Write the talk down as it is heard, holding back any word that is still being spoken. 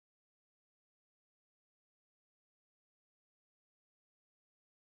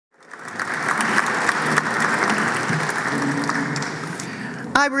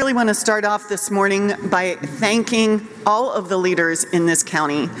I really want to start off this morning by thanking all of the leaders in this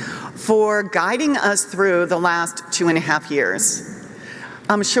county for guiding us through the last 2.5 years.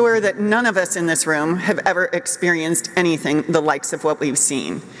 I'm sure that none of us in this room have ever experienced anything the likes of what we've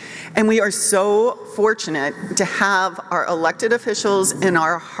seen. And we are so fortunate to have our elected officials and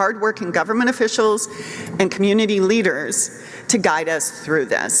our hardworking government officials and community leaders to guide us through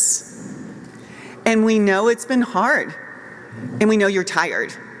this. And we know it's been hard, and we know you're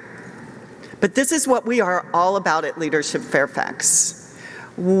tired. But this is what we are all about at Leadership Fairfax.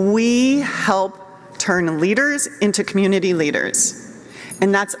 We help turn leaders into community leaders.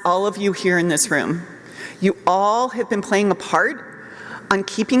 And that's all of you here in this room. You all have been playing a part on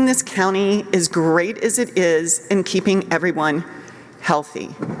keeping this county as great as it is and keeping everyone healthy.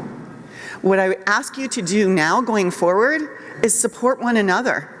 What I ask you to do now going forward is support one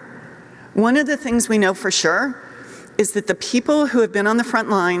another. One of the things we know for sure is that the people who have been on the front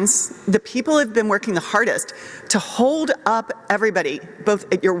lines, the people who have been working the hardest to hold up everybody, both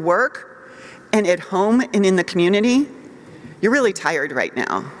at your work and at home and in the community, you're really tired right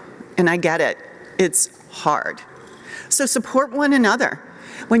now. And I get it. It's hard. So support one another.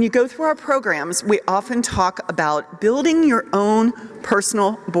 When you go through our programs, we often talk about building your own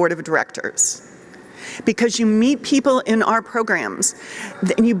personal board of directors. Because you meet people in our programs,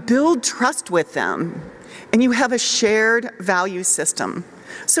 and you build trust with them, and you have a shared value system.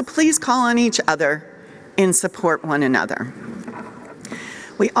 So please call on each other and support one another.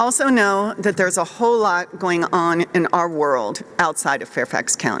 We also know that there's a whole lot going on in our world outside of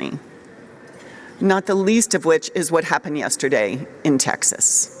Fairfax County, not the least of which is what happened yesterday in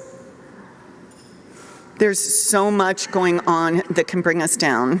Texas. There's so much going on that can bring us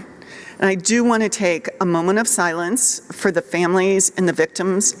down. And I do want to take a moment of silence for the families and the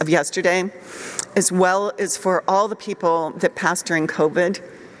victims of yesterday, as well as for all the people that passed during COVID,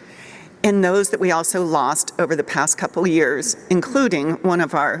 and those that we also lost over the past couple years, including one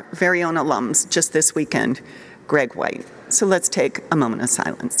of our very own alums just this weekend, Greg White. So let's take a moment of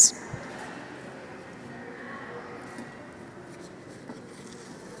silence.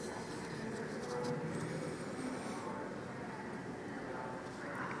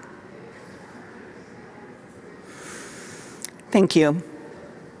 Thank you.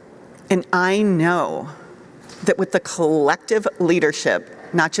 And I know that with the collective leadership,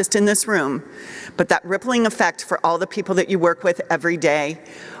 not just in this room, but that rippling effect for all the people that you work with every day,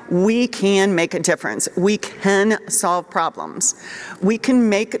 we can make a difference. We can solve problems. We can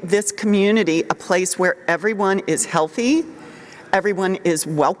make this community a place where everyone is healthy, everyone is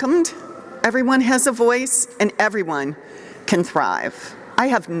welcomed, everyone has a voice, and everyone can thrive. I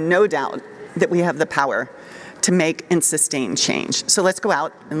have no doubt that we have the power to make and sustain change. So let's go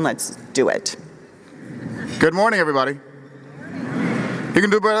out and let's do it. Good morning, everybody. You can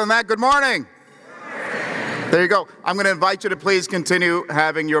do better than that. Good morning. There you go. I'm going to invite you to please continue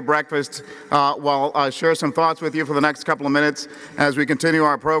having your breakfast while I share some thoughts with you for the next couple of minutes as we continue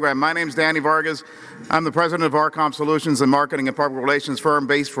our program. My name is Danny Vargas. I'm the president of Arcom Solutions, a marketing and public relations firm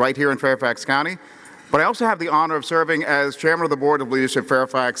based right here in Fairfax County. But I also have the honor of serving as chairman of the board of Leadership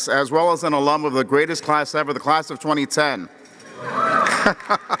Fairfax, as well as an alum of the greatest class ever, the class of 2010. A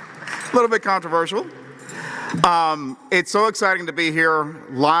little bit controversial. It's so exciting to be here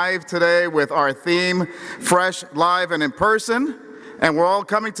live today with our theme, Fresh, Live, and in Person. And we're all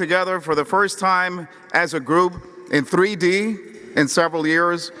coming together for the first time as a group in 3D in several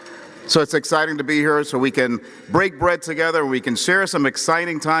years. So it's exciting to be here so we can break bread together, we can share some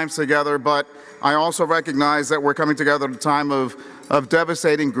exciting times together, but I also recognize that we're coming together at a time of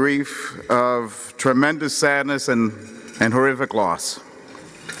devastating grief, of tremendous sadness and horrific loss.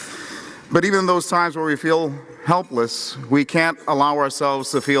 But even in those times where we feel helpless, we can't allow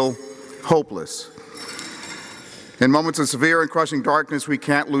ourselves to feel hopeless. In moments of severe and crushing darkness, we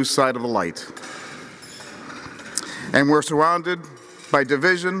can't lose sight of the light. And we're surrounded by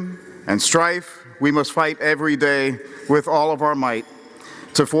division and strife. We must fight every day with all of our might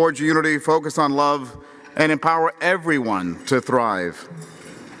to forge unity, focus on love, and empower everyone to thrive.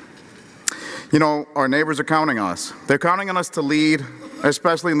 You know, our neighbors are counting on us. They're counting on us to lead,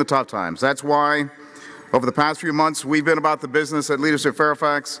 especially in the tough times. That's why over the past few months, we've been about the business at Leadership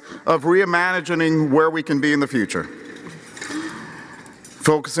Fairfax of reimagining where we can be in the future.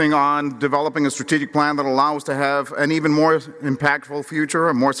 Focusing on developing a strategic plan that allows us to have an even more impactful future,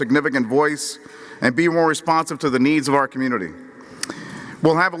 a more significant voice, and be more responsive to the needs of our community.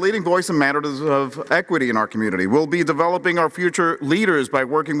 We'll have a leading voice in matters of equity in our community. We'll be developing our future leaders by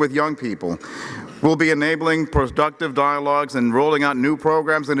working with young people. We'll be enabling productive dialogues and rolling out new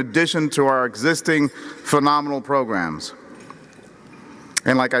programs in addition to our existing phenomenal programs.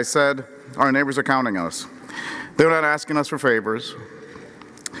 And like I said, our neighbors are counting on us. They're not asking us for favors.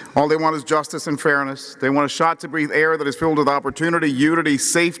 All they want is justice and fairness. They want a shot to breathe air that is filled with opportunity, unity,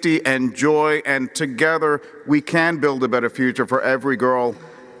 safety, and joy. And together, we can build a better future for every girl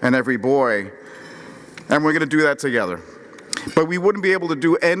and every boy. And we're going to do that together. But we wouldn't be able to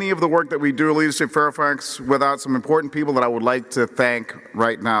do any of the work that we do at Leadership Fairfax without some important people that I would like to thank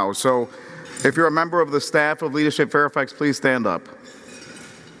right now. So if you're a member of the staff of Leadership Fairfax, please stand up.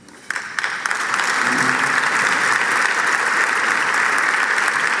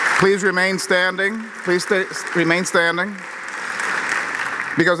 Please remain standing. Please remain standing.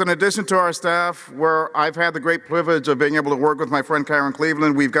 Because in addition to our staff, where I've had the great privilege of being able to work with my friend Karen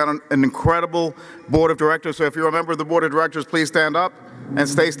Cleveland, we've got an incredible board of directors. So if you're a member of the board of directors, please stand up and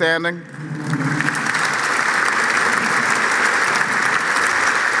stay standing.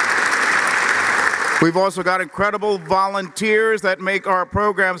 We've also got incredible volunteers that make our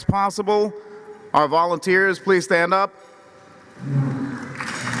programs possible. Our volunteers, please stand up.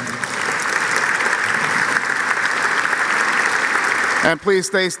 And please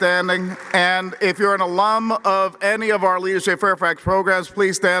stay standing. And if you're an alum of any of our Leadership Fairfax programs,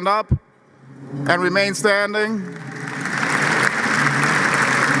 please stand up and remain standing.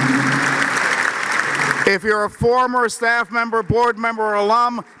 If you're a former staff member, board member, or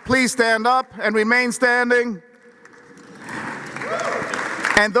alum, please stand up and remain standing.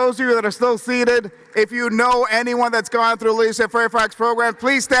 And those of you that are still seated, if you know anyone that's gone through the Leadership Fairfax program,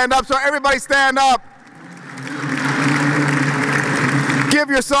 please stand up. So everybody stand up. Give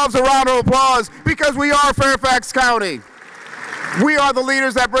yourselves a round of applause, because we are Fairfax County. We are the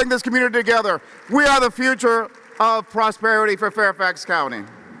leaders that bring this community together. We are the future of prosperity for Fairfax County.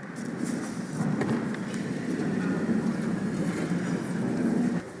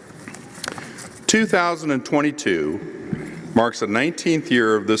 (2022) marks the 19th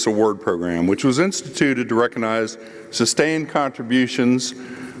year of this award program, which was instituted to recognize sustained contributions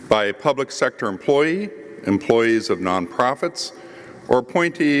by a public sector employee, employees of nonprofits, or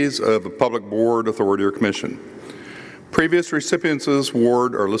appointees of a public board, authority, or commission. Previous recipients of this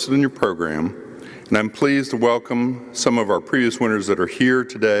award are listed in your program, and I'm pleased to welcome some of our previous winners that are here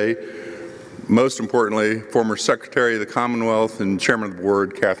today. Most importantly, former Secretary of the Commonwealth and Chairman of the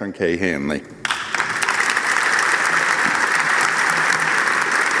Board, Catherine K. Hanley.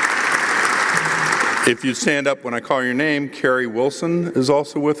 If you stand up when I call your name, Carrie Wilson is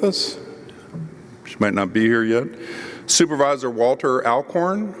also with us. She might not be here yet. Supervisor Walter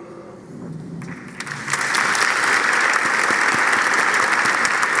Alcorn.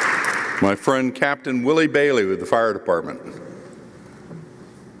 My friend Captain Willie Bailey with the Fire Department.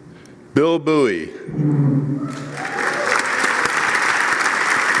 Bill Bowie.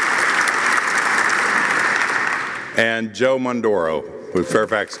 And Joe Mondoro with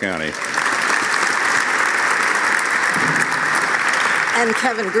Fairfax County. And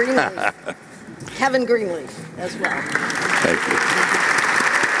Kevin Greenleaf. Kevin Greenleaf as well. Thank you.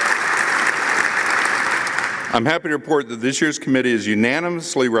 I'm happy to report that this year's committee has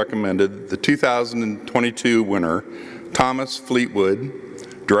unanimously recommended the 2022 winner, Thomas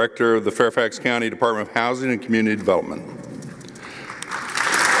Fleetwood, Director of the Fairfax County Department of Housing and Community Development.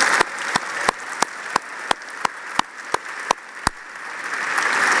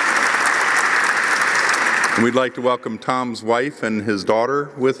 And we'd like to welcome Tom's wife and his daughter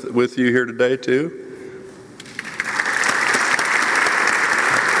with you here today, too.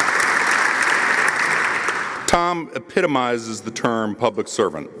 Tom epitomizes the term public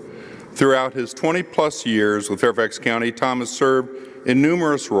servant. Throughout his 20-plus years with Fairfax County, Tom has served in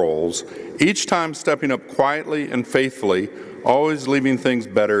numerous roles, each time stepping up quietly and faithfully, always leaving things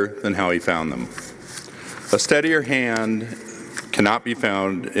better than how he found them. A steadier hand cannot be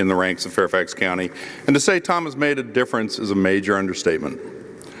found in the ranks of Fairfax County, and to say Tom has made a difference is a major understatement.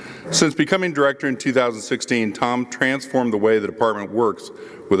 Since becoming director in 2016, Tom transformed the way the department works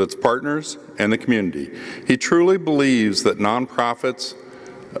with its partners and the community. He truly believes that nonprofits,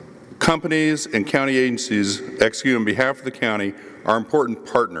 companies, and county agencies execute on behalf of the county are important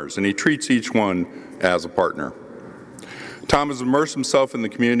partners, and he treats each one as a partner. Tom has immersed himself in the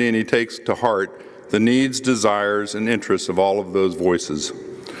community, and he takes to heart the needs, desires, and interests of all of those voices.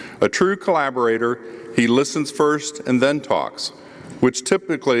 A true collaborator, he listens first and then talks, which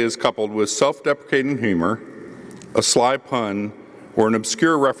typically is coupled with self-deprecating humor, a sly pun, or an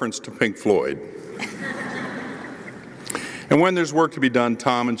obscure reference to Pink Floyd. And when there's work to be done,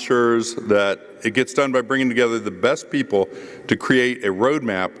 Tom ensures that it gets done by bringing together the best people to create a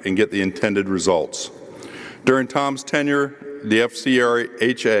roadmap and get the intended results. During Tom's tenure, the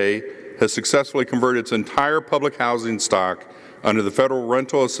FCRHA has successfully converted its entire public housing stock under the Federal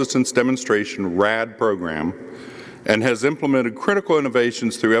Rental Assistance Demonstration RAD program and has implemented critical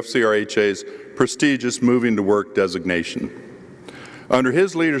innovations through FCRHA's prestigious Moving to Work designation. Under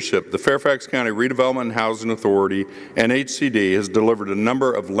his leadership, the Fairfax County Redevelopment and Housing Authority and HCD has delivered a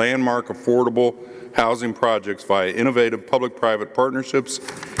number of landmark affordable housing projects via innovative public-private partnerships,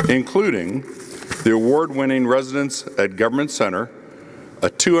 including the award-winning Residence at Government Center, a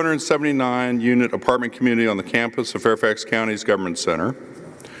 279-unit apartment community on the campus of Fairfax County's Government Center,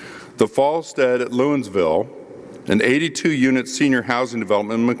 the Fallstead at Lewinsville, an 82-unit senior housing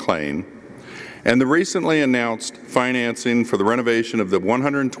development in McLean, and the recently announced financing for the renovation of the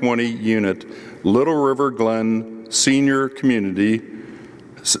 120-unit Little River Glen Senior Community,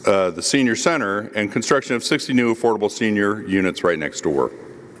 the Senior Center, and construction of 60 new affordable senior units right next door.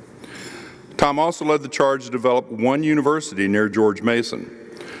 Tom also led the charge to develop one university near George Mason.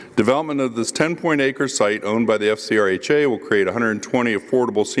 Development of this 10-acre site owned by the FCRHA will create 120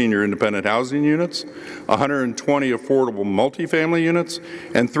 affordable senior independent housing units, 120 affordable multifamily units,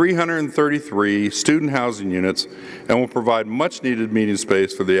 and 333 student housing units, and will provide much-needed meeting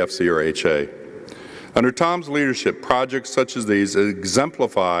space for the FCRHA. Under Tom's leadership, projects such as these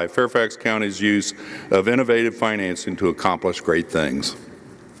exemplify Fairfax County's use of innovative financing to accomplish great things.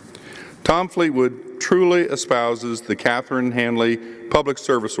 Tom Fleetwood truly espouses the Catherine Hanley Public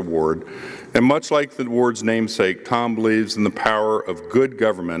Service Award, and much like the award's namesake, Tom believes in the power of good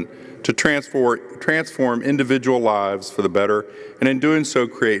government to transform individual lives for the better, and in doing so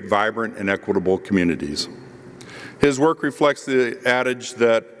create vibrant and equitable communities. His work reflects the adage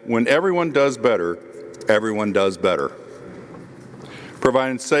that when everyone does better, everyone does better.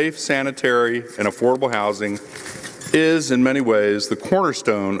 Providing safe, sanitary, and affordable housing is, in many ways, the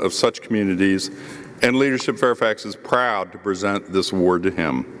cornerstone of such communities, and Leadership Fairfax is proud to present this award to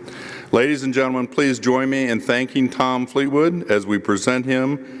him. Ladies and gentlemen, please join me in thanking Tom Fleetwood as we present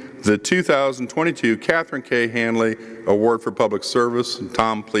him the 2022 Catherine K. Hanley Award for Public Service.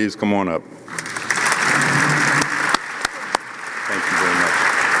 Tom, please come on up. Thank you very much.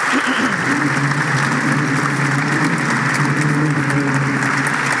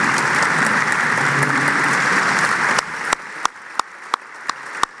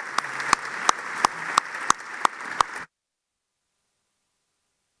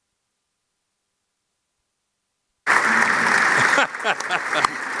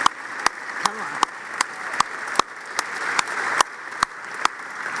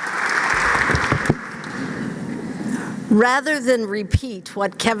 Rather than repeat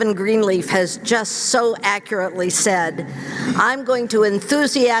what Kevin Greenleaf has just so accurately said, I'm going to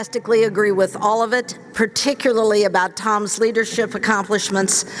enthusiastically agree with all of it, particularly about Tom's leadership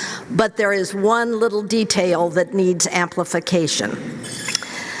accomplishments, but there is one little detail that needs amplification.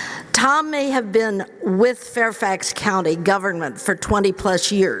 Tom may have been with Fairfax County government for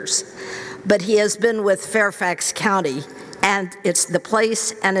 20+ years, but he has been with Fairfax County and the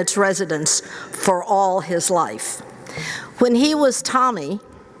place and its residents for all his life. When he was Tommy,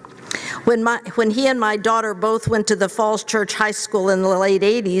 when he and my daughter both went to the Falls Church High School in the late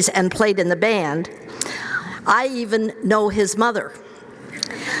 80s and played in the band, I even know his mother.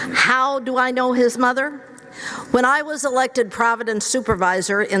 How do I know his mother? When I was elected Providence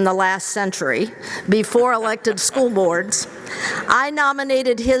Supervisor in the last century, before elected school boards, I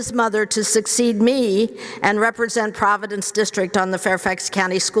nominated his mother to succeed me and represent Providence District on the Fairfax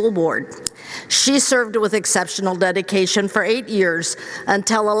County School Board. She served with exceptional dedication for 8 years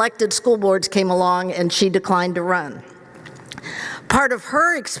until elected school boards came along and she declined to run. Part of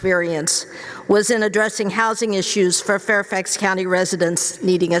her experience was in addressing housing issues for Fairfax County residents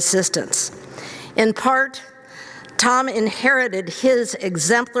needing assistance. In part, Tom inherited his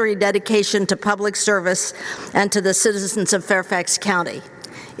exemplary dedication to public service and to the citizens of Fairfax County.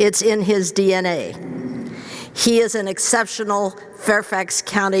 It's in his DNA. He is an exceptional Fairfax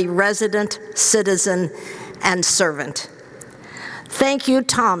County resident, citizen, and servant. Thank you,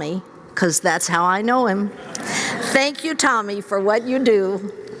 Tommy, because that's how I know him. Thank you, Tommy, for what you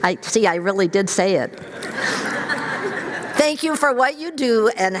do. I really did say it. Thank you for what you do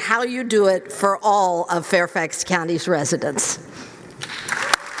and how you do it for all of Fairfax County's residents.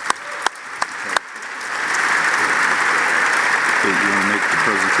 Okay, you want to make the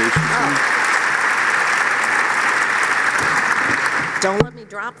presentation? Don't let me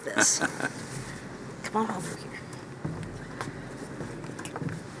drop this. Come on over here.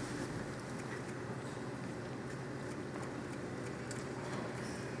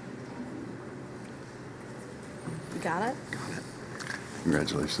 You got it? Got it.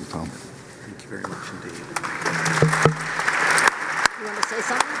 Congratulations, Tom. Thank you very much indeed. You want to say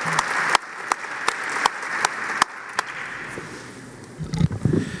something?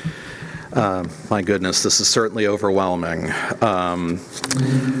 My goodness, this is certainly overwhelming.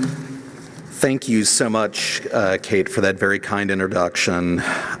 Thank you so much, Kate, for that very kind introduction.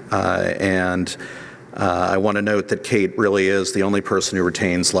 I want to note that Kate really is the only person who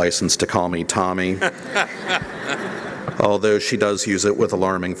retains license to call me Tommy, although she does use it with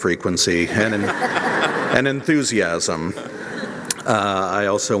alarming frequency and enthusiasm. I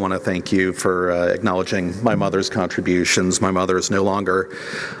also want to thank you for acknowledging my mother's contributions. My mother is no longer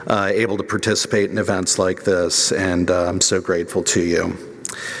able to participate in events like this, and I'm so grateful to you.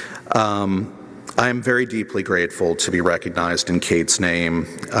 I am very deeply grateful to be recognized in Kate's name,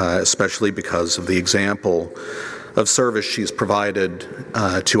 especially because of the example of service she's provided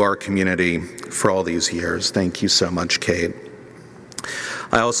to our community for all these years. Thank you so much, Kate.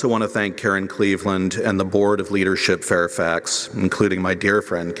 I also want to thank Karen Cleveland and the Board of Leadership Fairfax, including my dear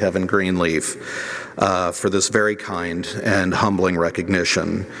friend Kevin Greenleaf, for this very kind and humbling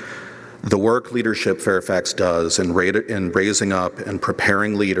recognition. The work Leadership Fairfax does in raising up and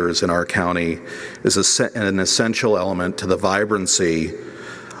preparing leaders in our county is an essential element to the vibrancy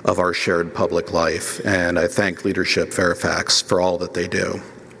of our shared public life, and I thank Leadership Fairfax for all that they do.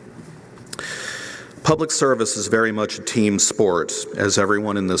 Public service is very much a team sport, as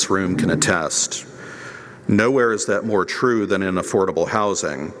everyone in this room can attest. Nowhere is that more true than in affordable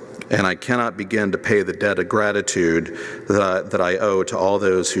housing, and I cannot begin to pay the debt of gratitude that I owe to all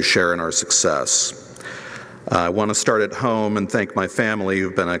those who share in our success. I want to start at home and thank my family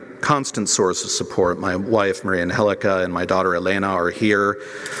who've been a constant source of support. My wife, Maria Angelica, and my daughter, Elena, are here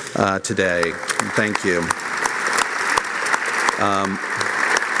today. Thank you.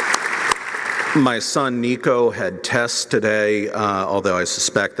 My son, Nico, had tests today, although I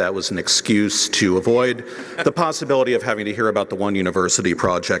suspect that was an excuse to avoid the possibility of having to hear about the One University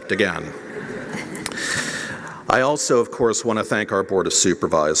project again. I also, of course, want to thank our Board of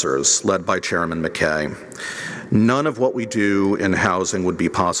Supervisors, led by Chairman McKay. None of what we do in housing would be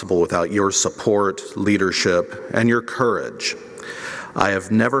possible without your support, leadership, and your courage. I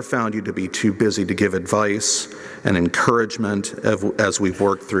have never found you to be too busy to give advice and encouragement as we've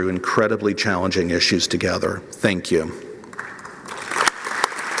worked through incredibly challenging issues together. Thank you.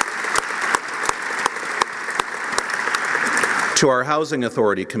 To our Housing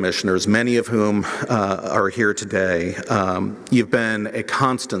Authority Commissioners, many of whom are here today, you've been a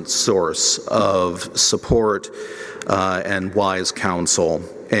constant source of support and wise counsel,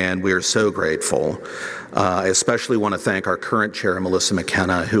 and we are so grateful. I especially want to thank our current chair, Melissa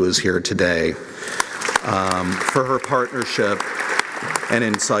McKenna, who is here today, for her partnership and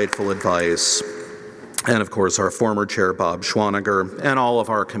insightful advice. And of course, our former chair, Bob Schwaniger, and all of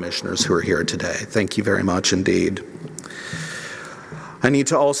our commissioners who are here today. Thank you very much indeed. I need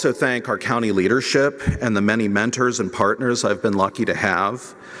to also thank our county leadership and the many mentors and partners I've been lucky to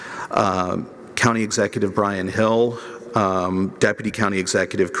have. County Executive Brian Hill, Deputy County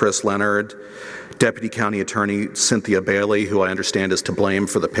Executive Chris Leonard, Deputy County Attorney Cynthia Bailey, who I understand is to blame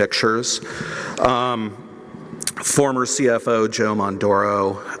for the pictures, former CFO Joe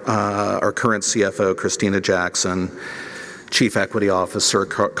Mondoro, our current CFO Christina Jackson, Chief Equity Officer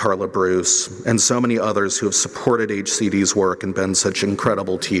Carla Bruce, and so many others who have supported HCD's work and been such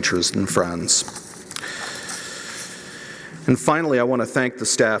incredible teachers and friends. And finally, I want to thank the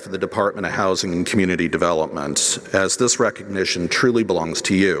staff of the Department of Housing and Community Development, as this recognition truly belongs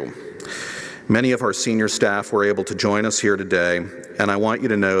to you. Many of our senior staff were able to join us here today, and I want you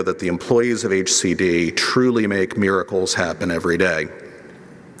to know that the employees of HCD truly make miracles happen every day.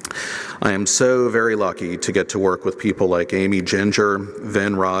 I am so very lucky to get to work with people like Amy Ginger,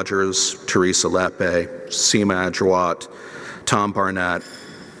 Vin Rogers, Teresa Lepe, Seema Ajrawat, Tom Barnett,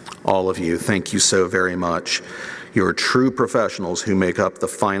 all of you. Thank you so very much. You're true professionals who make up the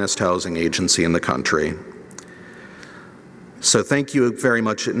finest housing agency in the country. So thank you very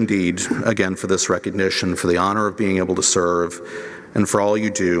much indeed, again, for this recognition, for the honor of being able to serve, and for all you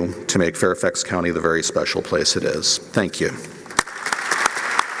do to make Fairfax County the very special place it is. Thank you.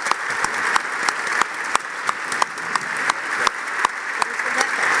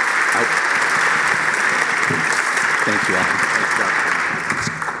 Thank you, Alan.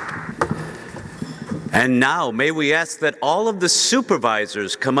 And now, may we ask that all of the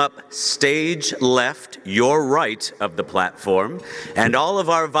supervisors come up stage left, your right of the platform, and all of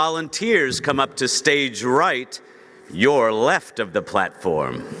our volunteers come up to stage right, your left of the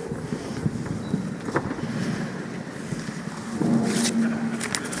platform.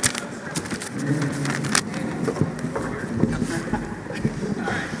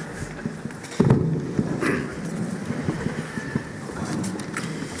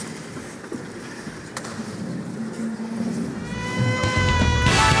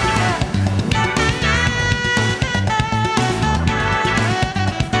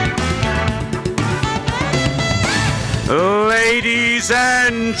 Ladies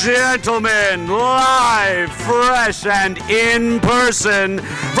and gentlemen, live, fresh, and in person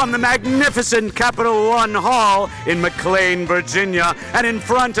from the magnificent Capital One Hall in McLean, Virginia, and in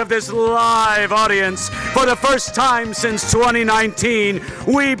front of this live audience, for the first time since 2019,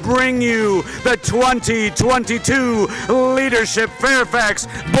 we bring you the 2022 Leadership Fairfax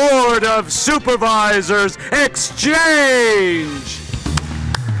Board of Supervisors Exchange.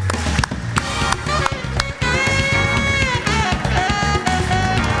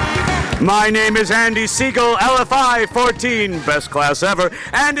 My name is Andy Siegel, LFI 14, best class ever,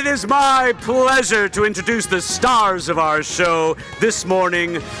 and it is my pleasure to introduce the stars of our show this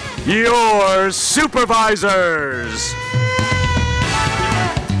morning, your supervisors.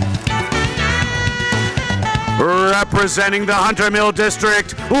 Representing the Hunter Mill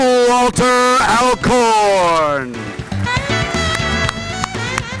District, Walter Alcorn.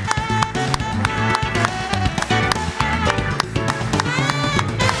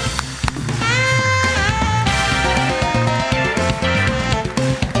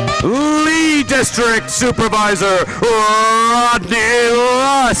 Lee District Supervisor Rodney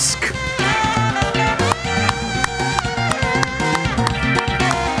Lusk.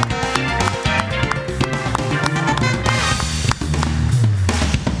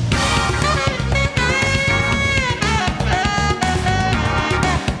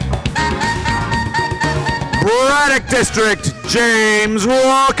 Braddock District James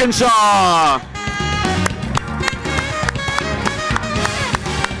Walkinshaw.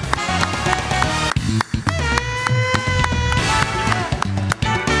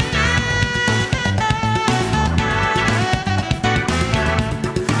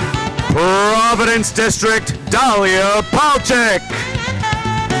 Providence District, Dahlia Palchik.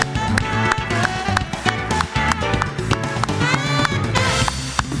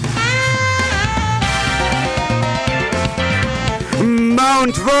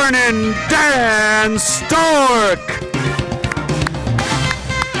 Mount Vernon, Dan Stork.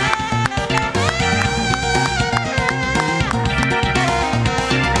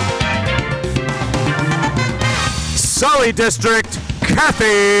 Sully District,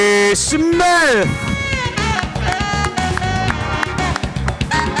 Kathy Smith.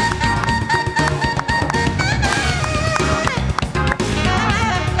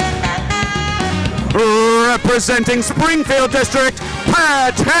 Representing Springfield District,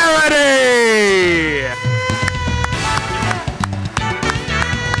 Pat Harity.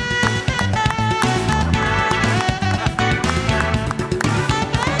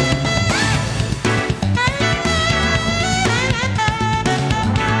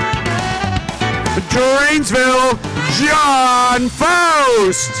 Drainsville, John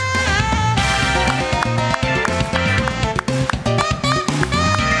Faust.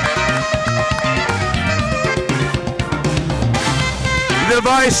 The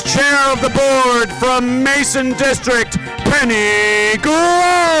Vice Chair of the Board from Mason District, Penny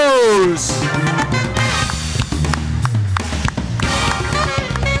Gross.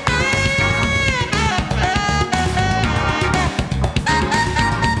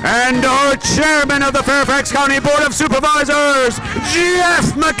 And our Chairman of the Fairfax County Board of Supervisors,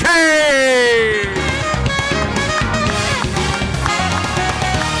 Jeff McKay.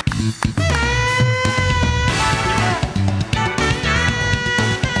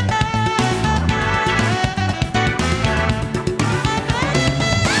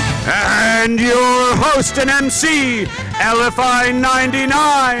 And your host and MC, LFI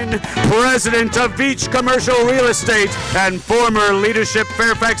 99, President of Beach Commercial Real Estate and former Leadership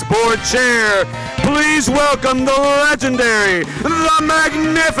Fairfax Board Chair, please welcome the legendary, the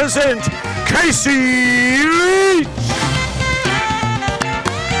magnificent Casey Leach.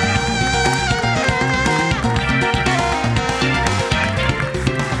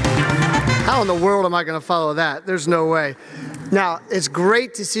 How in the world am I going to follow that? There's no way. Now, it's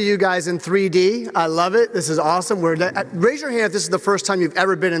great to see you guys in 3D. I love it. This is awesome. Raise your hand if this is the first time you've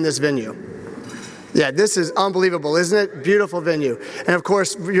ever been in this venue. Yeah, this is unbelievable, isn't it? Beautiful venue. And of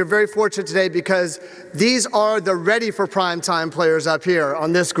course, you're very fortunate today because these are the ready for prime time players up here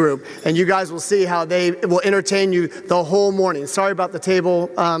on this group. And you guys will see how they will entertain you the whole morning. Sorry about the table,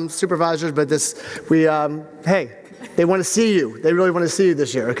 supervisors, but hey. They want to see you. They really want to see you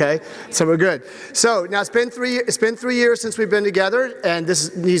this year, okay? So we're good. So now it's been 3 years since we've been together, and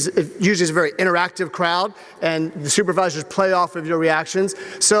usually is a very interactive crowd, and the supervisors play off of your reactions.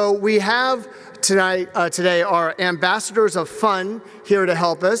 So we have today our ambassadors of fun here to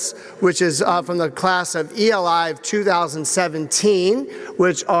help us, which is from the class of ELI of 2017,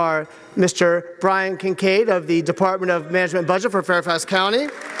 which are Mr. Brian Kincaid of the Department of Management and Budget for Fairfax County.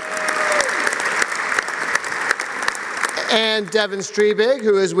 And Devin Strebig,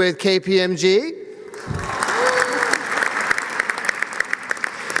 who is with KPMG.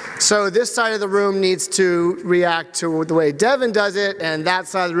 So this side of the room needs to react to the way Devin does it, and that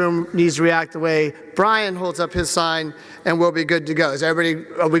side of the room needs to react the way Brian holds up his sign, and we'll be good to go. Is everybody,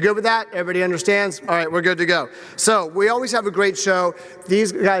 are we good with that? Everybody understands? All right, we're good to go. So we always have a great show.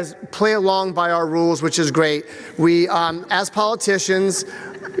 These guys play along by our rules, which is great. We, as politicians,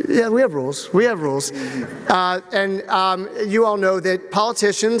 yeah, we have rules. We have rules. You all know that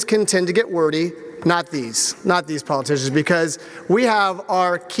politicians can tend to get wordy. Not these politicians, because we have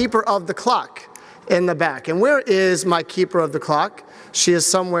our keeper of the clock in the back. And where is my keeper of the clock? She is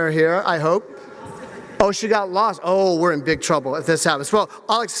somewhere here, I hope. Oh, she got lost. Oh, we're in big trouble if this happens. Well,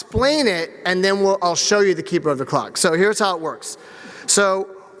 I'll explain it, and then I'll show you the keeper of the clock. So here's how it works. So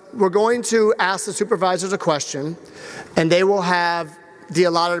we're going to ask the supervisors a question, and they will have the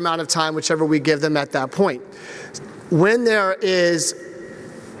allotted amount of time, whichever we give them at that point. When there is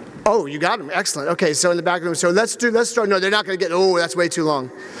Oh, you got them. Excellent. Okay, so in the back room. So let's start. No, they're not going to get, oh, that's way too long.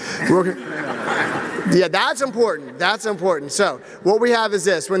 Yeah, that's important. That's important. So what we have is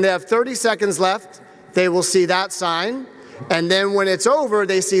this. When they have 30 seconds left, they will see that sign. And then when it's over,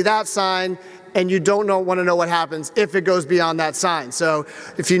 they see that sign. And you don't want to know what happens if it goes beyond that sign. So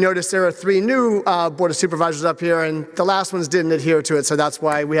if you notice, there are 3 new Board of Supervisors up here, and the last ones didn't adhere to it. So that's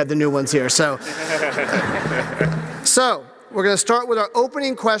why we have the new ones here. So we're going to start with our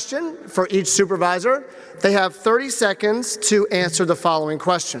opening question for each supervisor. They have 30 seconds to answer the following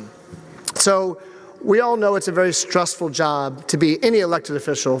question. So we all know it's a very stressful job to be any elected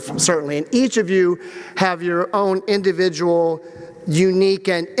official, certainly, and each of you have your own individual, unique,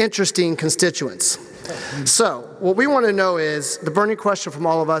 and interesting constituents. So what we want to know is, the burning question from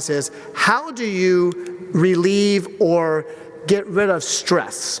all of us is, how do you relieve or get rid of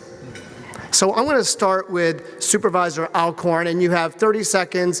stress? So I'm going to start with Supervisor Alcorn, and you have 30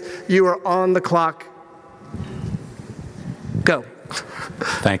 seconds. You are on the clock. Go.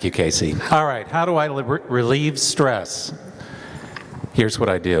 Thank you, Casey. All right, how do I relieve stress? Here's what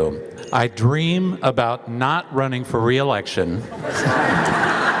I do. I dream about not running for re-election,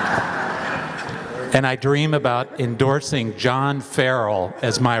 and I dream about endorsing John Farrell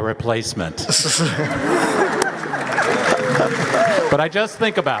as my replacement. But I just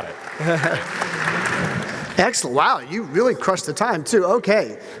think about it. Excellent. Wow, you really crushed the time, too.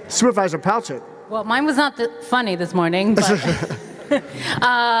 Okay. Supervisor Palchik. Well, mine was not funny this morning, but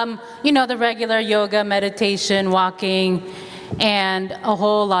you know, the regular yoga, meditation, walking, and a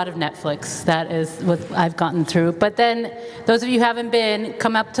whole lot of Netflix. That is what I've gotten through. But then, those of you who haven't been,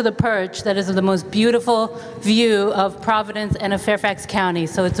 come up to the perch. That is the most beautiful view of Providence and of Fairfax County.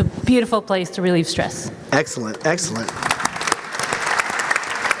 So it's a beautiful place to relieve stress. Excellent, excellent.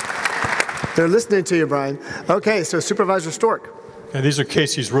 They're listening to you, Brian. Okay, so Supervisor Stork. And these are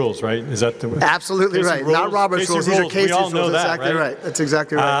Casey's rules, right? Is that the absolutely Casey's right? rules? Not Robert's rules. These are Casey's we all rules. Know That's that, exactly right? That's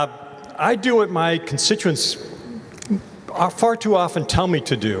exactly right. I do what my constituents far too often tell me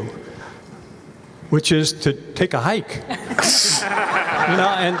to do, which is to take a hike. You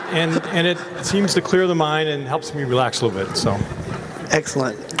know, and it seems to clear the mind and helps me relax a little bit. So,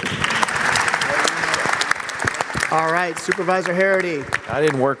 excellent. All right, Supervisor Harity. I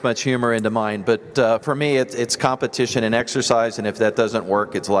didn't work much humor into mine, but for me, it's competition and exercise, and if that doesn't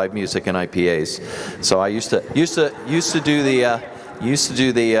work, it's live music and IPAs. So I used to do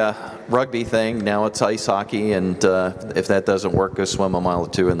the rugby thing. Now it's ice hockey, and if that doesn't work, go swim a mile or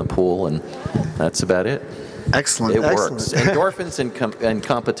 2 in the pool, and that's about it. Excellent. It excellent. works. Endorphins and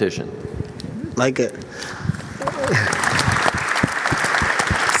competition. Like it.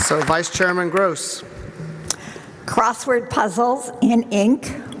 So, Vice Chairman Gross. Crossword puzzles in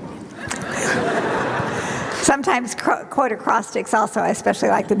ink. Sometimes quote acrostics also, I especially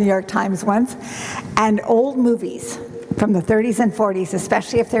like the New York Times ones. And old movies from the 30s and 40s,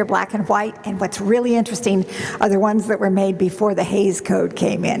 especially if they're black and white. And what's really interesting are the ones that were made before the Hays Code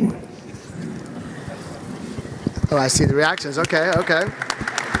came in. Oh, I see the reactions. Okay, okay.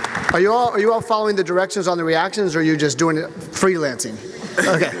 Are you all following the directions on the reactions, or are you just doing it freelancing?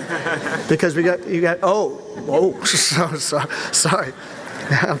 Okay. Because sorry.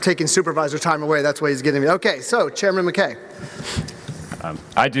 I'm taking supervisor time away. That's why he's getting me. Okay, so Chairman McKay.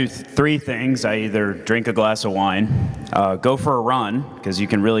 I do 3 things. I either drink a glass of wine, go for a run, because you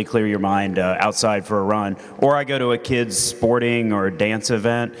can really clear your mind outside for a run, or I go to a kid's sporting or dance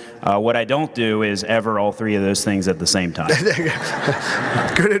event. What I don't do is ever all 3 of those things at the same time.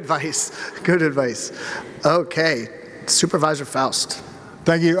 Good advice. Good advice. Okay, Supervisor Faust.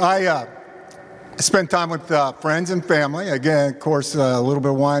 Thank you. I spend time with friends and family. Again, of course, a little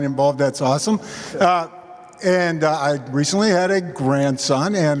bit of wine involved. That's awesome. And I recently had a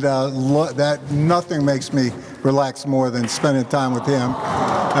grandson, and that nothing makes me relax more than spending time with him.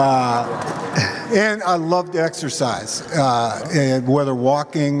 And I love to exercise, and whether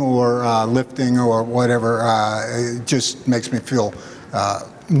walking or lifting or whatever, it just makes me feel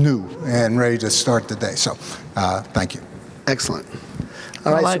new and ready to start the day. So thank you. Excellent.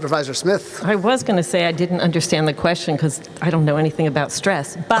 All right, Supervisor Smith. I was going to say I didn't understand the question because I don't know anything about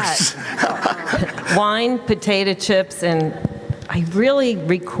stress, but wine, potato chips, and I really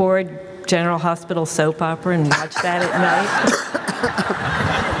record General Hospital soap opera and watch that at night.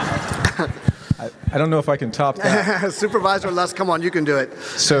 I don't know if I can top that. Supervisor Les, come on, you can do it.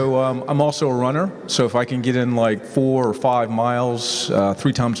 So I'm also a runner, so if I can get in like 4 or 5 miles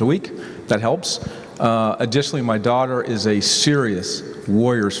 3 times a week, that helps. Additionally, my daughter is a serious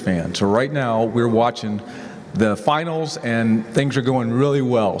Warriors fan. So right now we're watching the finals and things are going really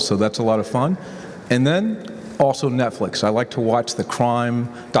well. So that's a lot of fun. And then also Netflix. I like to watch the crime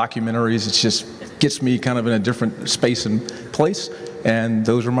documentaries. It just gets me kind of in a different space and place. And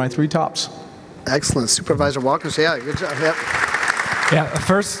those are my 3 tops. Excellent. Supervisor Walker, yeah, good job. Yep. Yeah,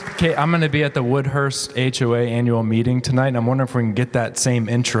 first, Kate, I'm going to be at the Woodhurst HOA annual meeting tonight, and I'm wondering if we can get that same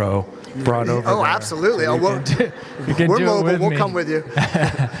intro brought over Oh, there. absolutely. So We're mobile. We'll come with you.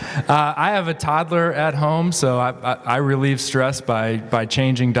 I have a toddler at home, so I relieve stress by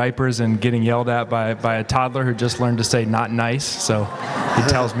changing diapers and getting yelled at by a toddler who just learned to say not nice. So he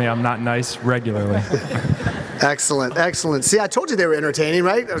tells me I'm not nice regularly. Excellent, excellent. See, I told you they were entertaining,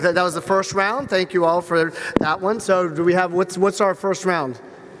 right? That was the first round. Thank you all for that one. So do we have, what's our first round?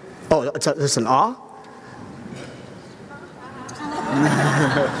 Oh, it's an awe?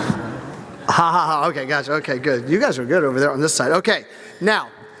 Ha ha ha, okay, gotcha, okay, good. You guys are good over there on this side. Okay, now,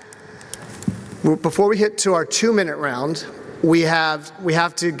 before we hit to our 2-minute round, we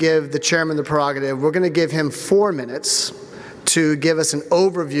have to give the chairman the prerogative. We're going to give him 4 minutes to give us an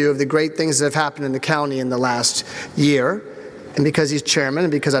overview of the great things that have happened in the county in the last year. And because he's chairman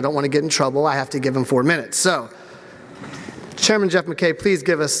and because I don't want to get in trouble, I have to give him 4 minutes. So, Chairman Jeff McKay, please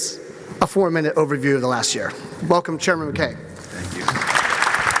give us a 4-minute overview of the last year. Welcome, Chairman McKay. Thank you.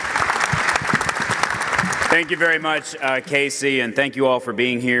 Thank you very much, Casey, and thank you all for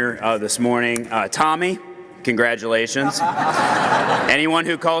being here this morning. Tommy, congratulations. Anyone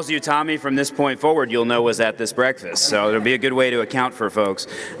who calls you Tommy from this point forward, you'll know was at this breakfast, so it'll be a good way to account for folks.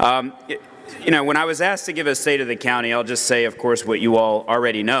 You know, when I was asked to give a state of the county, I'll just say, of course, what you all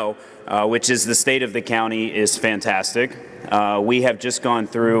already know, which is the state of the county is fantastic. We have just gone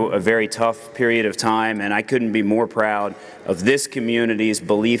through a very tough period of time, and I couldn't be more proud of this community's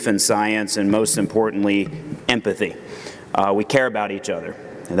belief in science and, most importantly, empathy. We care about each other.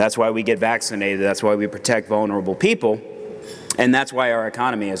 And that's why we get vaccinated. That's why we protect vulnerable people. And that's why our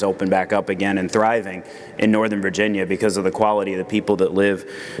economy has opened back up again and thriving in Northern Virginia because of the quality of the people that live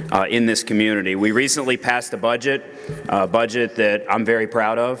in this community. We recently passed a budget that I'm very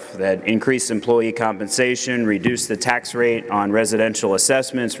proud of, that increased employee compensation, reduced the tax rate on residential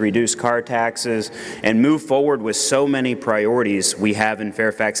assessments, reduced car taxes, and moved forward with so many priorities we have in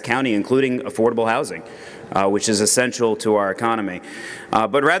Fairfax County, including affordable housing. Which is essential to our economy.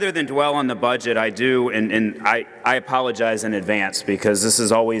 But rather than dwell on the budget, I do, and I apologize in advance because this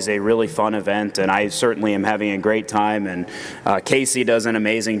is always a really fun event, and I certainly am having a great time, and Casey does an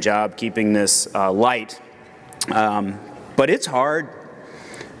amazing job keeping this light. But it's hard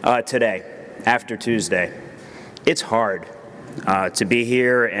today, after Tuesday. It's hard to be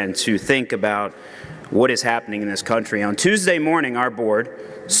here and to think about what is happening in this country. On Tuesday morning, our board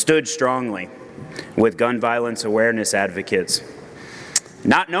stood strongly with gun violence awareness advocates,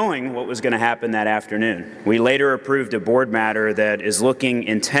 not knowing what was going to happen that afternoon. We later approved a board matter that is looking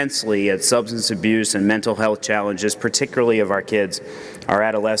intensely at substance abuse and mental health challenges, particularly of our kids, our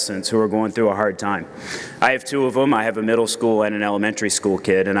adolescents who are going through a hard time. I have 2 of them. I have a middle school and an elementary school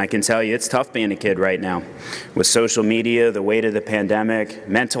kid, and I can tell you it's tough being a kid right now with social media, the weight of the pandemic,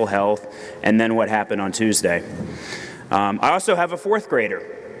 mental health, and then what happened on Tuesday. I also have a 4th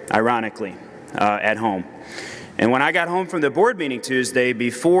grader, ironically, at home. And when I got home from the board meeting Tuesday,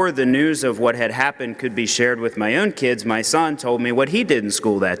 before the news of what had happened could be shared with my own kids, my son told me what he did in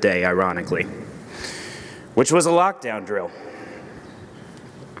school that day, ironically, which was a lockdown drill.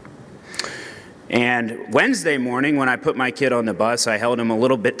 And Wednesday morning, when I put my kid on the bus, I held him a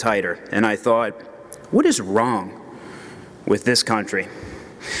little bit tighter, and I thought, what is wrong with this country?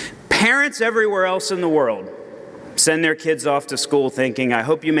 Parents everywhere else in the world send their kids off to school thinking, I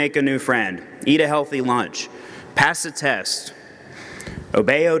hope you make a new friend, eat a healthy lunch, pass a test,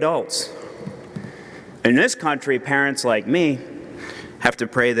 obey adults. In this country, parents like me have to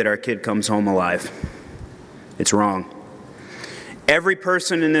pray that our kid comes home alive. It's wrong. Every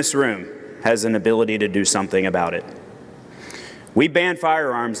person in this room has an ability to do something about it. We banned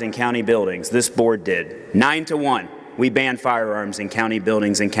firearms in county buildings. This board did. 9-1. We banned firearms in county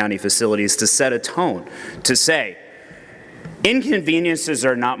buildings and county facilities to set a tone, to say, inconveniences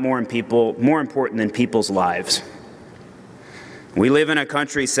are not more important than people's lives. We live in a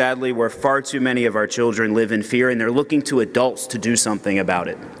country, sadly, where far too many of our children live in fear, and they're looking to adults to do something about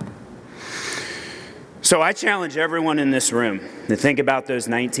it. So I challenge everyone in this room to think about those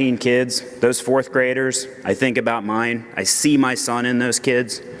 19 kids, those fourth graders. I think about mine. I see my son in those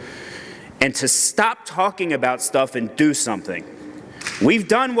kids. And to stop talking about stuff and do something. We've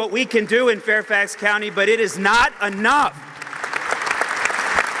done what we can do in Fairfax County, but it is not enough.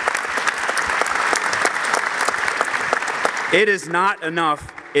 It is not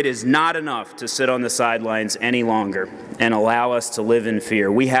enough. It is not enough to sit on the sidelines any longer and allow us to live in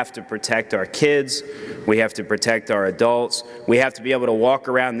fear. We have to protect our kids. We have to protect our adults. We have to be able to walk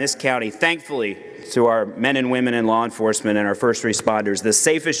around this county, thankfully, to our men and women in law enforcement and our first responders, the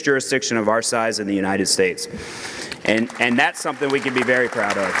safest jurisdiction of our size in the United States. And that's something we can be very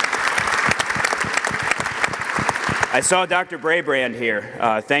proud of. I saw Dr. Brabrand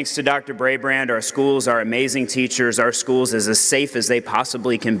here. Thanks to Dr. Brabrand, our schools, our amazing teachers, our schools is as safe as they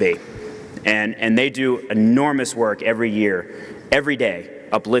possibly can be. And they do enormous work every year, every day,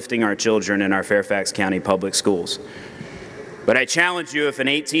 uplifting our children in our Fairfax County public schools. But I challenge you, if an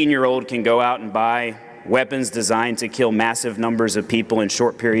 18-year-old can go out and buy weapons designed to kill massive numbers of people in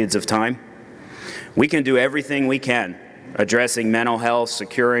short periods of time, we can do everything we can, addressing mental health,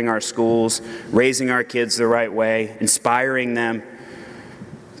 securing our schools, raising our kids the right way, inspiring them.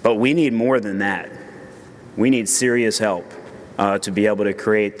 But we need more than that. We need serious help to be able to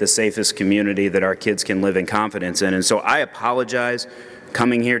create the safest community that our kids can live in confidence in. And so I apologize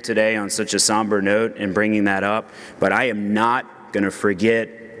coming here today on such a somber note and bringing that up, but I am not going to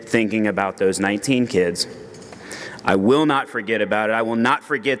forget thinking about those 19 kids. I will not forget about it. I will not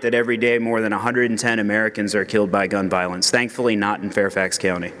forget that every day more than 110 Americans are killed by gun violence. Thankfully not in Fairfax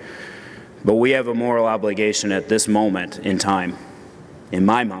County. But we have a moral obligation at this moment in time, in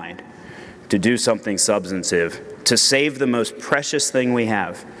my mind, to do something substantive, to save the most precious thing we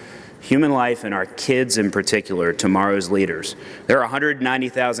have, human life, and our kids in particular, tomorrow's leaders. There are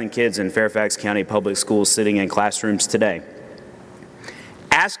 190,000 kids in Fairfax County Public Schools sitting in classrooms today,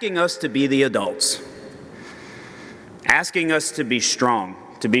 asking us to be the adults, asking us to be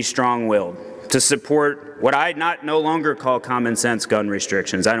strong-willed, to support what I no longer call common sense gun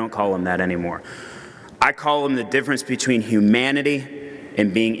restrictions. I don't call them that anymore. I call them the difference between humanity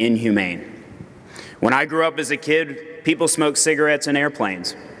and being inhumane. When I grew up as a kid, people smoked cigarettes in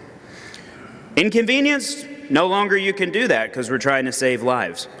airplanes. Inconvenience? No longer you can do that because we're trying to save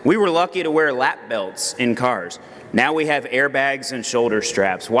lives. We were lucky to wear lap belts in cars. Now we have airbags and shoulder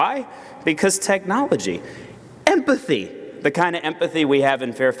straps. Why? Because technology. Empathy, the kind of empathy we have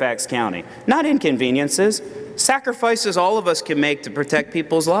in Fairfax County. Not inconveniences, sacrifices all of us can make to protect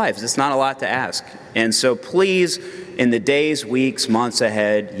people's lives. It's not a lot to ask. And so please, in the days, weeks, months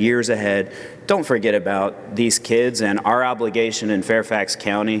ahead, years ahead, don't forget about these kids and our obligation in Fairfax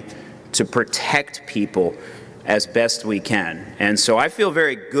County to protect people as best we can. And so I feel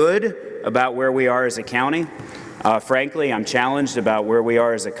very good about where we are as a county. Frankly, I'm challenged about where we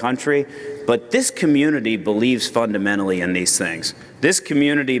are as a country, but this community believes fundamentally in these things. This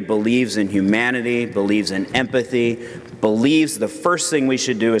community believes in humanity, believes in empathy, believes the first thing we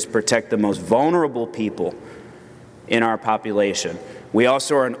should do is protect the most vulnerable people in our population. We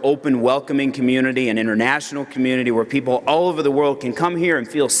also are an open, welcoming community, an international community where people all over the world can come here and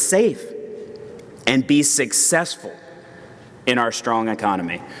feel safe and be successful in our strong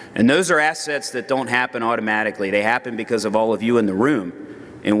economy. And those are assets that don't happen automatically. They happen because of all of you in the room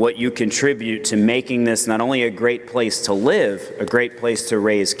and what you contribute to making this not only a great place to live, a great place to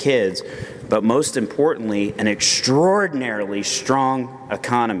raise kids, but most importantly, an extraordinarily strong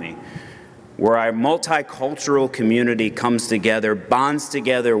economy where our multicultural community comes together, bonds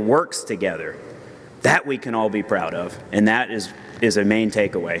together, works together. That we can all be proud of, and that is a main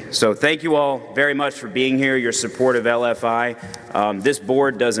takeaway. So thank you all very much for being here, your support of LFI. This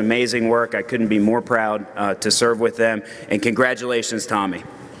board does amazing work. I couldn't be more proud to serve with them, and congratulations, Tommy.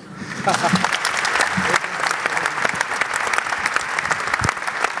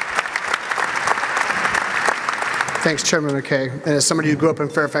 Thanks, Chairman McKay. And as somebody who grew up in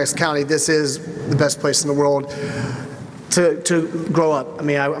Fairfax County, this is the best place in the world. to grow up. I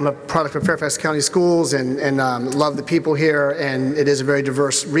mean, I'm a product of Fairfax County Schools and love the people here, and it is a very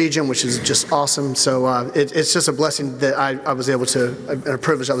diverse region, which is just awesome. So it's just a blessing that I was able to, and a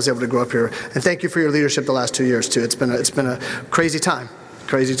privilege I was able to grow up here. And thank you for your leadership the last 2 years too. It's been a crazy time,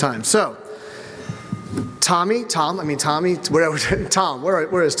 crazy time. So Tommy, where is Tom?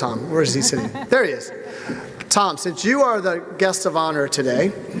 Where is he sitting? There he is. Tom, since you are the guest of honor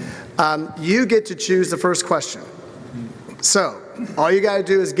today, you get to choose the first question. So, all you got to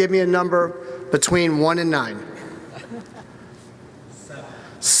do is give me a number between 1 and 9.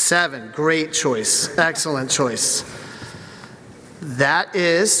 7. Great choice. Excellent choice. That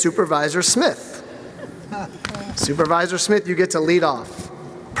is Supervisor Smith. Supervisor Smith, you get to lead off.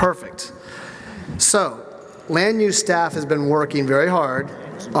 Perfect. So, land use staff has been working very hard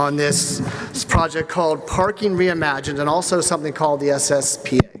on this project called Parking Reimagined, and also something called the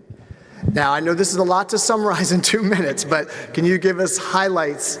SSPA. Now, I know this is a lot to summarize in 2 minutes, but can you give us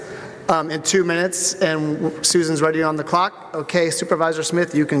highlights in 2 minutes? And Susan's ready on the clock. Okay, Supervisor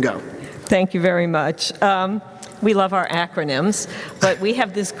Smith, you can go. Thank you very much. We love our acronyms, but we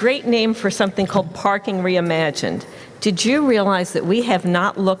have this great name for something called Parking Reimagined. Did you realize that we have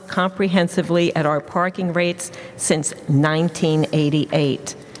not looked comprehensively at our parking rates since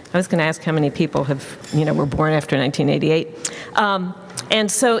 1988? I was going to ask how many people were born after 1988. And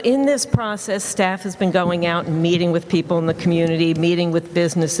so in this process, staff has been going out and meeting with people in the community, meeting with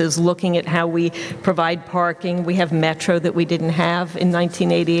businesses, looking at how we provide parking. We have Metro that we didn't have in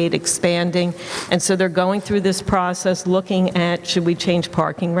 1988 expanding. And so they're going through this process, looking at, should we change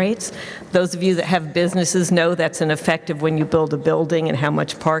parking rates? Those of you that have businesses know that's an effective when you build a building and how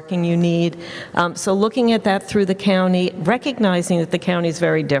much parking you need. So looking at that through the county, recognizing that the county is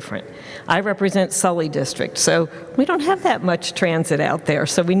very different. I represent Sully District, so we don't have that much transit out there.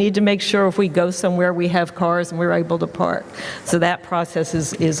 So we need to make sure if we go somewhere, we have cars and we're able to park. So that process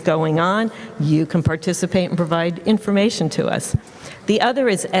is going on. You can participate and provide information to us. The other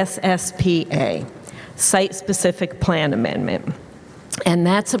is SSPA, Site-Specific Plan Amendment. And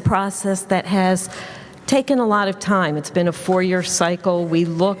that's a process that has taken a lot of time. It's been a 4-year cycle. We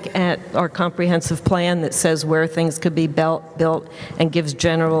look at our comprehensive plan that says where things could be built and gives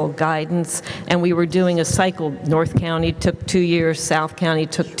general guidance. And we were doing a cycle. North County took 2 years, South County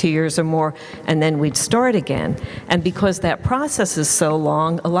took 2 years or more, and then we'd start again. And because that process is so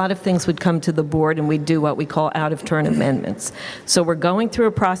long, a lot of things would come to the board and we'd do what we call out-of-turn amendments. So we're going through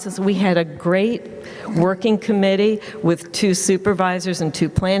a process. We had a great working committee with 2 supervisors and 2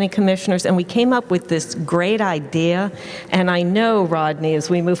 planning commissioners, and we came up with this great idea. And I know, Rodney, as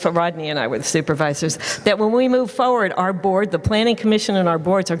we move forward, Rodney and I were the supervisors, that when we move forward, our board, the planning commission and our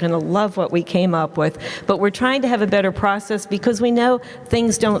boards are going to love what we came up with. But we're trying to have a better process because we know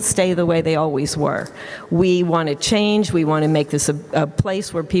things don't stay the way they always were. We want to change. We want to make this a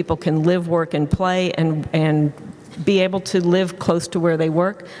place where people can live, work, and play and be able to live close to where they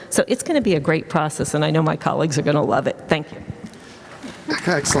work. So it's going to be a great process, and I know my colleagues are going to love it. Thank you.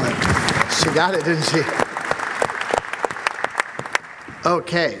 Excellent. She got it, didn't she?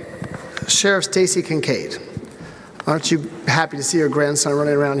 Okay. Sheriff Stacy Kincaid. Aren't you happy to see your grandson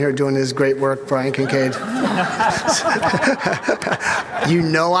running around here doing his great work, Brian Kincaid? You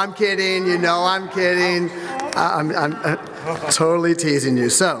know I'm kidding. You know I'm kidding. I'm totally teasing you.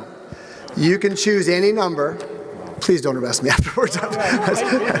 So, you can choose any number. Please don't arrest me afterwards.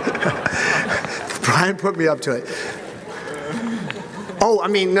 Brian put me up to it. Oh, I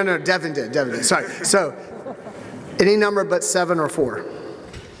mean, no, Devin did. Sorry. So, any number but 7 or 4?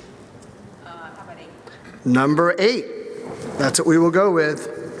 How about 8? Number 8. That's what we will go with.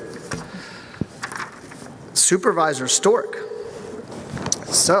 Supervisor Stork.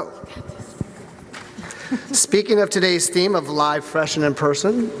 So, speaking of today's theme of live, fresh, and in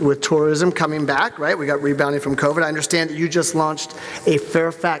person, with tourism coming back, right? We got rebounding from COVID. I understand that you just launched a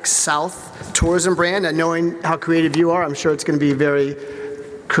Fairfax South tourism brand, and knowing how creative you are, I'm sure it's going to be very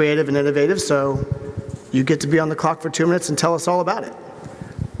creative and innovative. So you get to be on the clock for 2 minutes and tell us all about it.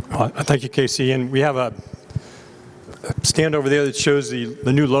 Thank you, Casey. And we have a stand over there that shows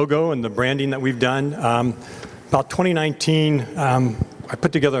the new logo and the branding that we've done. About 2019, I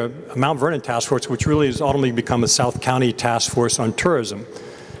put together a Mount Vernon task force, which really has ultimately become a South County task force on tourism.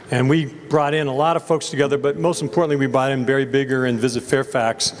 And we brought in a lot of folks together, but most importantly, we brought in Barry Bigger and Visit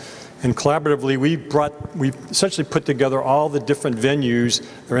Fairfax. And collaboratively, we essentially put together all the different venues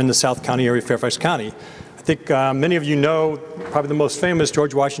that are in the South County area, Fairfax County. I think many of you know, probably the most famous,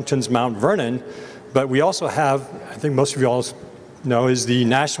 George Washington's Mount Vernon, but we also have, I think most of you all know, is the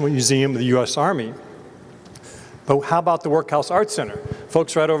National Museum of the U.S. Army. But how about the Workhouse Arts Center?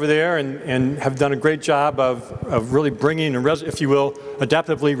 folks right over there and have done a great job of really bringing, if you will,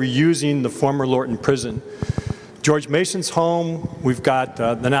 adaptively reusing the former Lorton prison. George Mason's home, we've got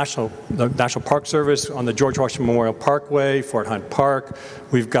the National Park Service on the George Washington Memorial Parkway, Fort Hunt Park.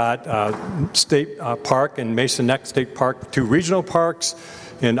 We've got State Park and Mason Neck State Park, 2 regional parks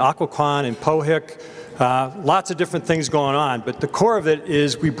in Occoquan and Pohick. Lots of different things going on, but the core of it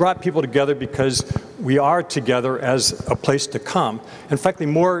is we brought people together because we are together as a place to come. And frankly,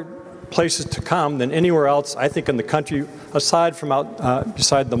 more places to come than anywhere else, I think, in the country, aside from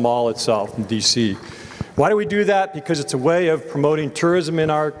beside the mall itself in D.C. Why do we do that? Because it's a way of promoting tourism in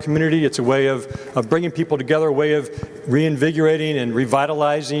our community. It's a way of bringing people together, a way of reinvigorating and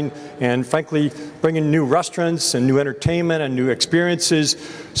revitalizing, and frankly, bringing new restaurants and new entertainment and new experiences.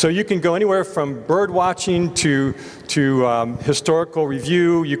 So you can go anywhere from bird watching to historical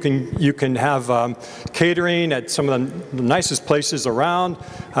review. You can have catering at some of the nicest places around.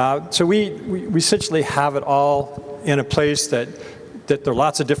 So we essentially have it all in a place that there are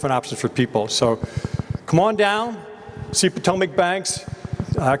lots of different options for people. So come on down, see Potomac Banks,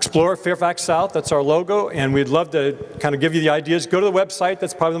 explore Fairfax South, that's our logo, and we'd love to kind of give you the ideas. Go to the website,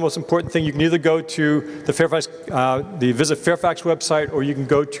 that's probably the most important thing. You can either go to the Visit Fairfax website, or you can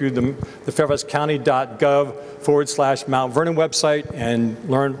go to the fairfaxcounty.gov/Mount Vernon website and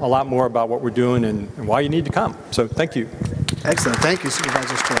learn a lot more about what we're doing and why you need to come. So thank you. Excellent, thank you,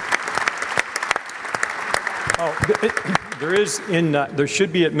 Supervisor Stewart. There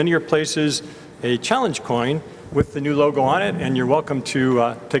should be at many of your places a challenge coin with the new logo on it, and you're welcome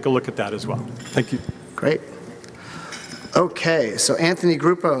to take a look at that as well. Thank you. Great. Okay, so Anthony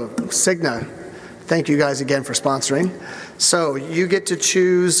Gruppo, Cigna, thank you guys again for sponsoring. So you get to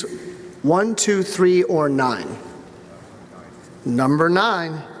choose 1, 2, 3, or 9. Number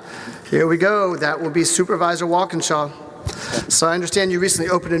 9. Here we go. That will be Supervisor Walkinshaw. So I understand you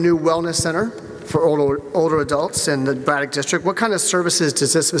recently opened a new wellness center for older adults in the Braddock District. What kind of services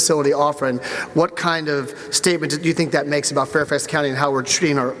does this facility offer, and what kind of statement do you think that makes about Fairfax County and how we're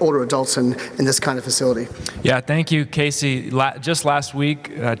treating our older adults in this kind of facility? Yeah, thank you, Casey. Just last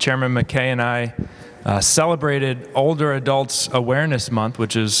week, Chairman McKay and I celebrated Older Adults Awareness Month,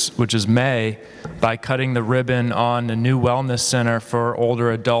 which is May, by cutting the ribbon on the new wellness center for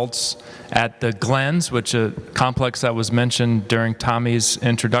older adults at the Glens, which a complex that was mentioned during Tommy's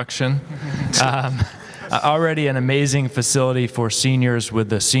introduction. Already an amazing facility for seniors with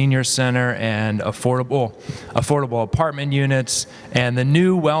the senior center and affordable apartment units. And the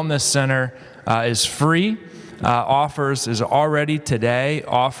new wellness center is free. Is already today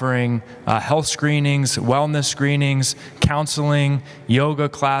offering health screenings, wellness screenings, counseling, yoga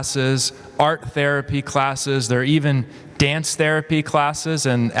classes, art therapy classes. There are even dance therapy classes,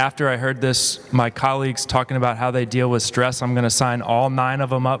 and after I heard this, my colleagues talking about how they deal with stress, I'm going to sign all 9 of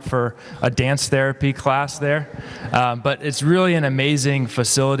them up for a dance therapy class there. But it's really an amazing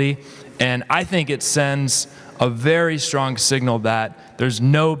facility, and I think it sends a very strong signal that there's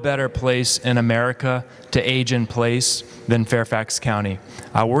no better place in America to age in place than Fairfax County.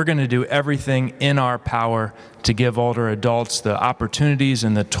 We're going to do everything in our power to give older adults the opportunities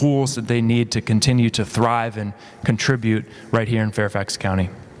and the tools that they need to continue to thrive and contribute right here in Fairfax County.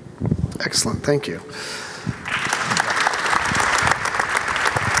 Excellent, thank you.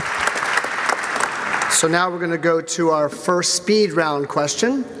 So now we're going to go to our first speed round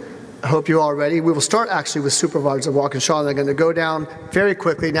question. I hope you're all ready. We will start actually with Supervisor Walkinshaw, and they're going to go down very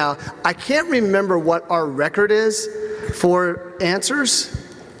quickly. Now, I can't remember what our record is for answers.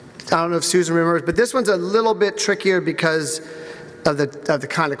 I don't know if Susan remembers, but this one's a little bit trickier because of the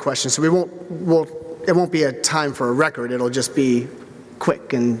kind of question. So it won't be a time for a record. It'll just be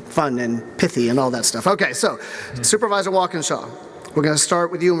quick and fun and pithy and all that stuff. Okay, so Supervisor Walkinshaw, we're going to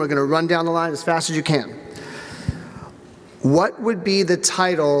start with you, and we're going to run down the line as fast as you can. What would be the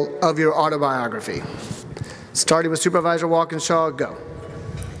title of your autobiography? Starting with Supervisor Walkinshaw, go.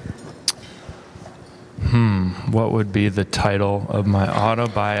 What would be the title of my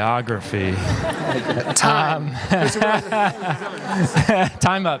autobiography? Time.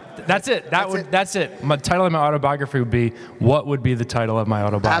 Time up. That's it. That's it. My title of my autobiography would be, what would be the title of my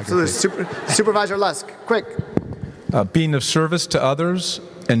autobiography? Absolutely. Supervisor Lusk, quick. Being of service to others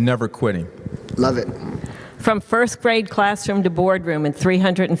and never quitting. Love it. From first grade classroom to boardroom in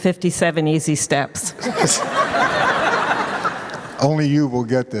 357 easy steps. Only you will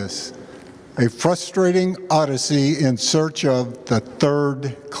get this. A frustrating odyssey in search of the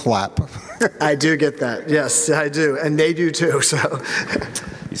third clap. I do get that. Yes, I do. And they do too. So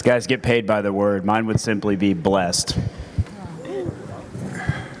these guys get paid by the word. Mine would simply be blessed.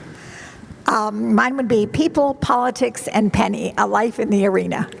 Mine would be People, Politics, and Penny, A Life in the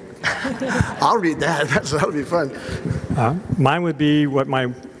Arena. I'll read that. That would be fun. Mine would be what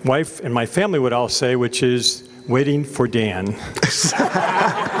my wife and my family would all say, which is Waiting for Dan.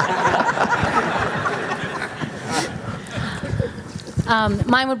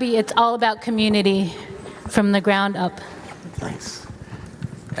 Mine would be It's All About Community from the ground up. Nice.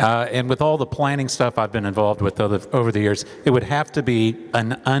 And with all the planning stuff I've been involved with over the years, it would have to be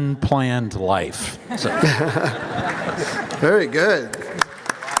An Unplanned Life. So. Very good.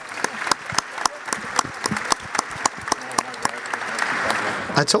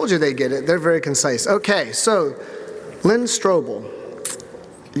 I told you they get it. They're very concise. Okay, so Lynn Strobel,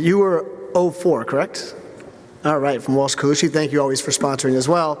 you were 04, correct? All right, from Walsh Kalushi. Thank you always for sponsoring as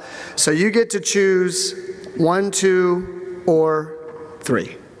well. So you get to choose 1, 2, or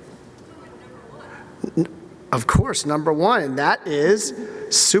 3. Of course, number 1, that is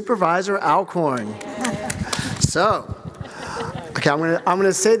Supervisor Alcorn. So, okay, I'm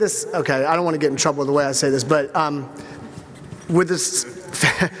gonna say this. Okay, I don't want to get in trouble with the way I say this, but with this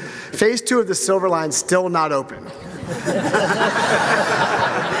phase 2 of the Silver Line still not open,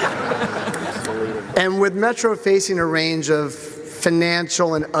 and with Metro facing a range of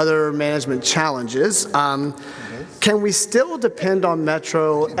financial and other management challenges, can we still depend on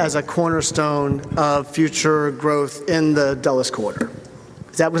Metro as a cornerstone of future growth in the Dulles Corridor?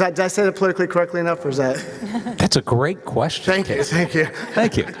 Did I say that politically correctly enough, or is that? That's a great question. Thank you. Thank you.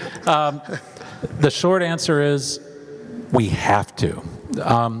 Thank you. The short answer is we have to.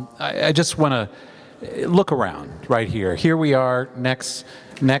 I just want to look around right here. Here we are next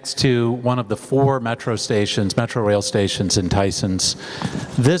to one of the 4 metro rail stations in Tysons.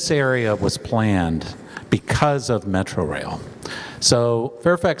 This area was planned because of Metro Rail. So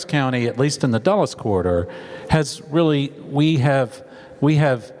Fairfax County, at least in the Dulles Corridor, has really, we have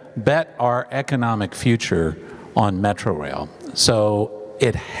bet our economic future on Metro Rail. So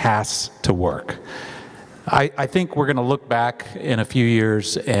it has to work. I think we're going to look back in a few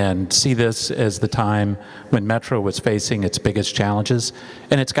years and see this as the time when Metro was facing its biggest challenges,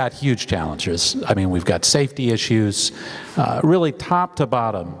 and it's got huge challenges. I mean, we've got safety issues. Really top to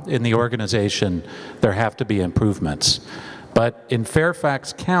bottom in the organization, there have to be improvements. But in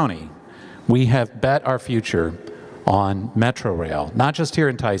Fairfax County, we have bet our future on Metro Rail, not just here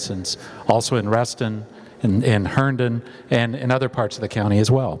in Tysons, also in Reston, in Herndon, and in other parts of the county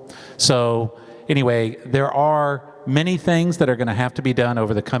as well. So anyway, there are many things that are going to have to be done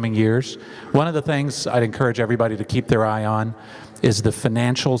over the coming years. One of the things I'd encourage everybody to keep their eye on is the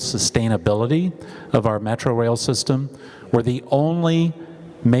financial sustainability of our Metro Rail system. We're the only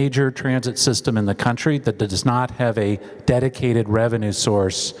major transit system in the country that does not have a dedicated revenue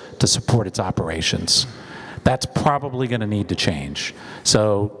source to support its operations. That's probably going to need to change.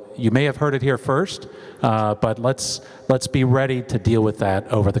 So you may have heard it here first, but let's be ready to deal with that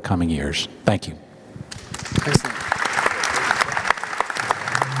over the coming years. Thank you. Excellent.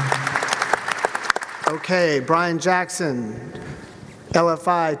 Okay, Brian Jackson,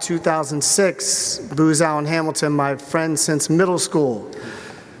 LFI 2006, Booz Allen Hamilton, my friend since middle school.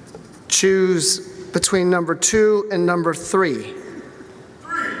 Choose between number 2 and number 3.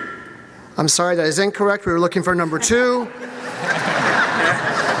 I'm sorry, that is incorrect. We were looking for number 2.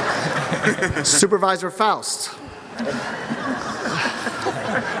 Supervisor Faust.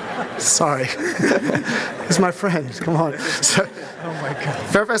 Sorry. He's my friend. Come on. Oh my God.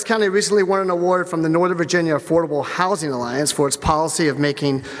 Fairfax County recently won an award from the Northern Virginia Affordable Housing Alliance for its policy of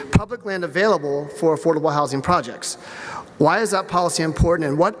making public land available for affordable housing projects. Why is that policy important,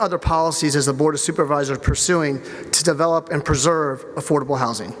 and what other policies is the Board of Supervisors pursuing to develop and preserve affordable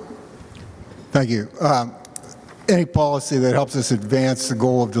housing? Thank you. Any policy that helps us advance the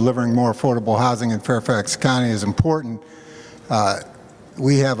goal of delivering more affordable housing in Fairfax County is important.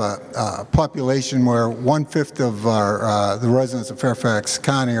 We have a population where 1/5 of the residents of Fairfax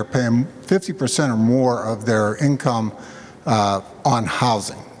County are paying 50% or more of their income on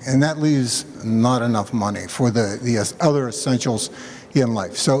housing, and that leaves not enough money for the other essentials in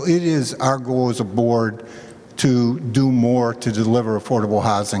life. So it is our goal as a board to do more to deliver affordable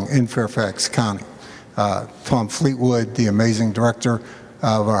housing in Fairfax County. Tom Fleetwood, the amazing director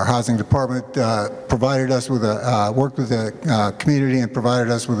of our housing department, provided us with worked with the community and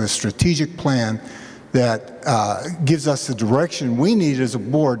provided us with a strategic plan that gives us the direction we need as a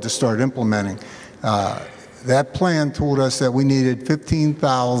board to start implementing. That plan told us that we needed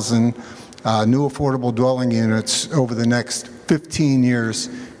 15,000 new affordable dwelling units over the next 15 years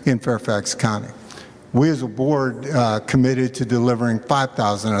in Fairfax County. We as a board committed to delivering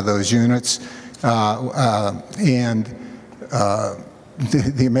 5,000 of those units, and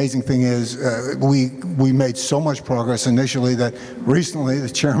the amazing thing is we made so much progress initially that recently the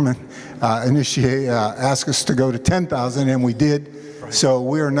chairman asked us to go to 10,000, and we did. So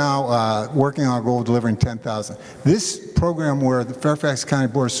we are now working on a goal of delivering 10,000. This program where the Fairfax County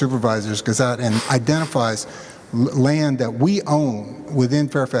Board of Supervisors goes out and identifies land that we own within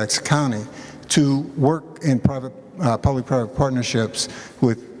Fairfax County to work in public-private partnerships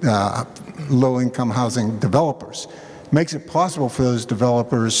with low-income housing developers. Makes it possible for those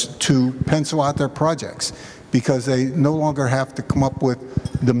developers to pencil out their projects because they no longer have to come up with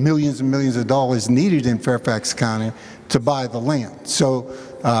the millions and millions of dollars needed in Fairfax County to buy the land. So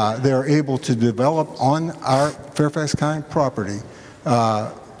they're able to develop on our Fairfax County property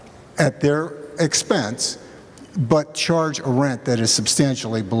at their expense, but charge a rent that is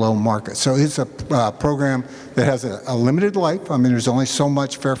substantially below market. So it's a program that has a limited life. I mean, there's only so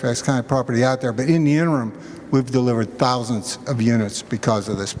much Fairfax County property out there, but in the interim, we've delivered thousands of units because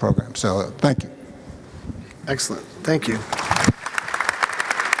of this program. So thank you. Excellent. Thank you.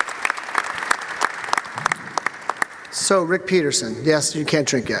 So, Rick Peterson, yes, you can't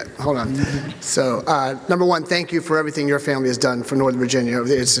drink yet. Hold on. So, number one, thank you for everything your family has done for Northern Virginia.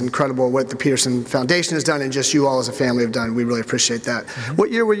 It's incredible what the Peterson Foundation has done and just you all as a family have done. We really appreciate that.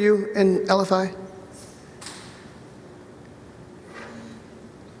 What year were you in LFI?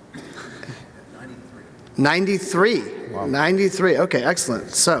 93. Wow. 93. Okay, excellent.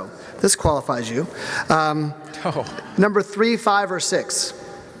 So, this qualifies you. Number 3, 5, or 6?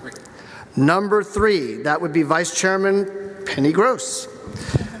 Number 3, that would be Vice Chairman Penny Gross.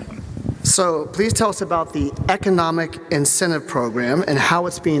 So please tell us about the Economic Incentive Program and how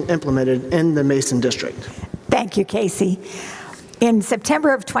it's being implemented in the Mason District. Thank you, Casey. In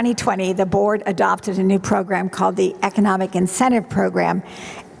September of 2020, the board adopted a new program called the Economic Incentive Program,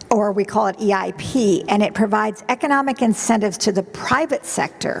 or we call it EIP, and it provides economic incentives to the private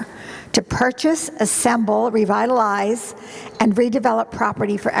sector to purchase, assemble, revitalize, and redevelop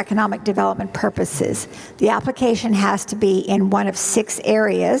property for economic development purposes. The application has to be in one of 6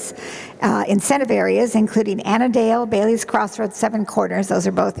 areas, incentive areas, including Annandale, Bailey's Crossroads, Seven Corners. Those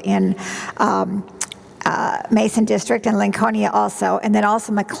are both in Mason District, and Lincolnia also, and then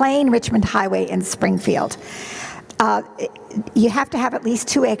also McLean, Richmond Highway, and Springfield. You have to have at least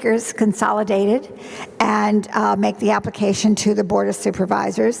 2 acres consolidated and make the application to the Board of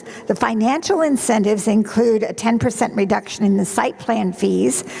Supervisors. The financial incentives include a 10% reduction in the site plan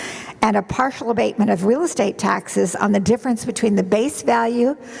fees and a partial abatement of real estate taxes on the difference between the base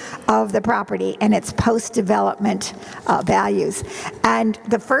value of the property and its post-development values. And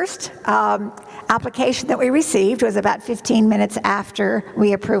the first application that we received was about 15 minutes after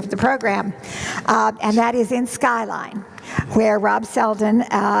we approved the program, and that is in Skyline, where Rob Selden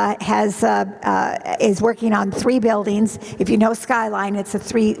is working on 3 buildings. If you know Skyline, it's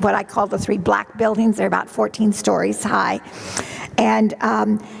what I call the 3 black buildings. They're about 14 stories high. And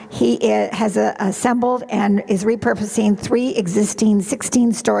he has assembled and is repurposing 3 existing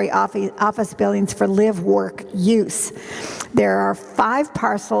 16-story office buildings for live-work use. There are 5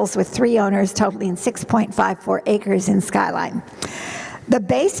 parcels with 3 owners totaling 6.54 acres in Skyline. The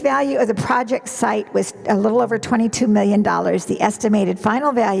base value of the project site was a little over $22 million. The estimated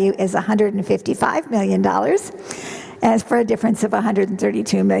final value is $155 million, as for a difference of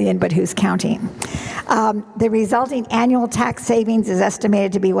 $132 million, but who's counting? The resulting annual tax savings is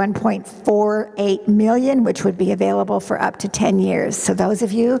estimated to be $1.48 million, which would be available for up to 10 years. So those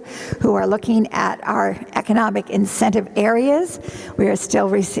of you who are looking at our economic incentive areas, we are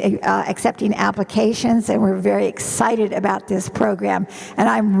still accepting applications, and we're very excited about this program. And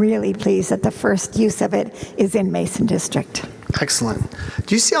I'm really pleased that the first use of it is in Mason District. Excellent.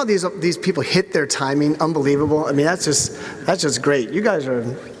 Do you see how these people hit their timing? Unbelievable. I mean, that's just great. You guys are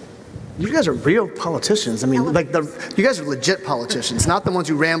real politicians. I mean, you guys are legit politicians, not the ones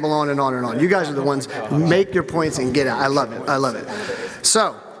who ramble on and on and on. You guys are the ones who make your points and get out. I love it. I love it.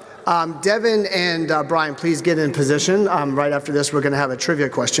 So, Devin and Brian, please get in position. Right after this, we're going to have a trivia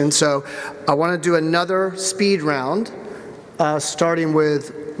question. So, I want to do another speed round, starting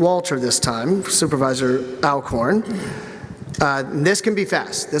with Walter this time, Supervisor Alcorn. This can be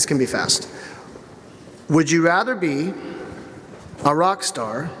fast. This can be fast. Would you rather be a rock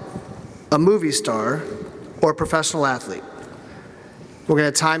star, a movie star, or a professional athlete? We're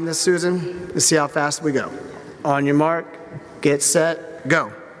going to time this, Susan, to see how fast we go. On your mark, get set,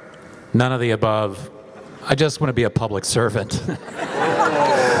 go. None of the above. I just want to be a public servant.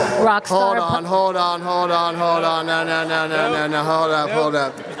 Rock star. Hold on. No, hold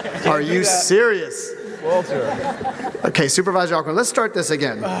up. Are you serious? Walter. Okay, Supervisor Alcorn, let's start this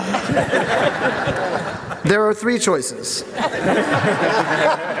again. There are three choices.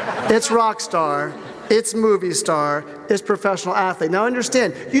 It's rock star, it's movie star, it's professional athlete. Now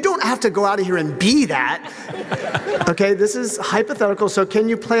understand, you don't have to go out of here and be that. Okay, this is hypothetical, so can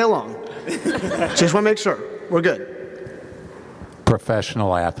you play along? Just want to make sure. We're good.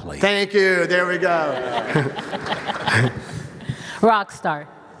 Professional athlete. Thank you. There we go. Rock star.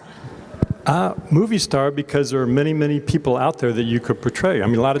 Movie star, because there are many, many people out there that you could portray. I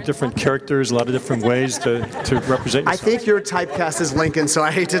mean, a lot of different characters, a lot of different ways to represent yourself. I think your typecast is Lincoln, so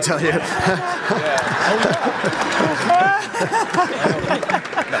I hate to tell you.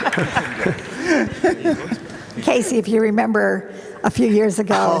 Casey, if you remember a few years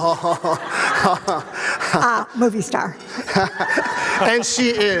ago, movie star. And she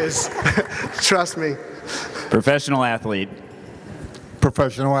is. Trust me. Professional athlete.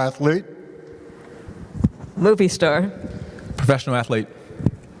 Professional athlete. Movie star. Professional athlete.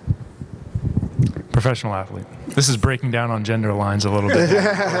 Professional athlete. This is breaking down on gender lines a little bit.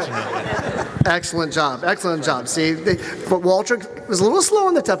 Excellent job. Excellent job. See, but Walter was a little slow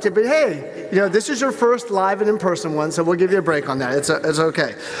on the tough tip, but hey, you know, this is your first live and in-person one, so we'll give you a break on that. It's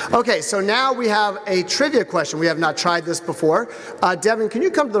okay. Okay, so now we have a trivia question. We have not tried this before. Devin, can you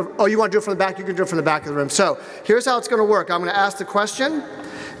come to the, oh, you want to do it from the back? You can do it from the back of the room. So here's how it's going to work. I'm going to ask the question,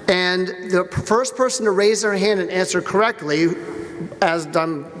 and the first person to raise their hand and answer correctly, as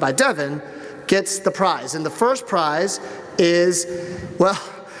done by Devin, gets the prize. And the first prize is, well,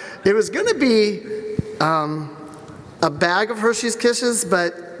 it was going to be a bag of Hershey's Kisses,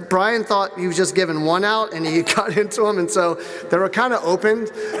 but Brian thought he was just giving one out, and he got into them, and so they were kind of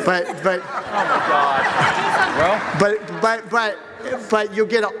opened. But oh my God. But you'll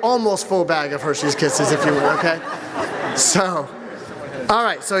get an almost full bag of Hershey's Kisses if you want. Okay. So, all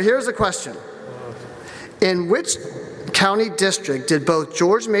right. So here's a question: in which county district did both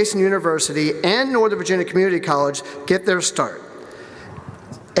George Mason University and Northern Virginia Community College get their start?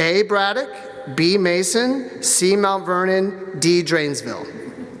 A, Braddock, B, Mason, C, Mount Vernon, D, Drainesville.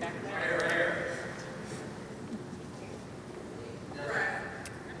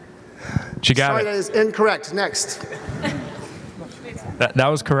 She got Sorry, it. that is incorrect. Next. That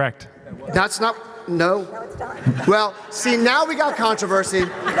was correct. That's not, no. No, it's not. Well, see, now we got controversy. No,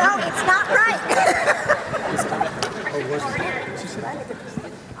 it's not right.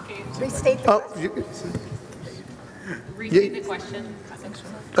 Restate the question. Restate the question.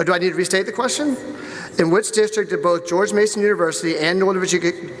 Do I need to restate the question? In which district did both George Mason University and Northern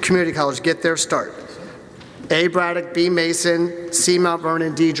Virginia Community College get their start? A, Braddock, B, Mason, C, Mount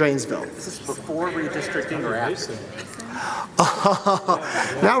Vernon, D, Drainesville. This is before redistricting or after?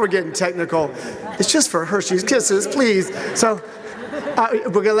 Oh, now we're getting technical. It's just for Hershey's Kisses, please. So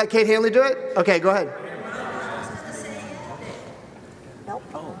we're going to let Kate Hanley do it? Okay, go ahead.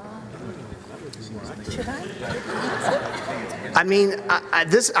 Should I? I mean, I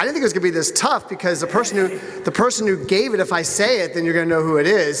didn't think it was going to be this tough, because the person who gave it, if I say it, then you're going to know who it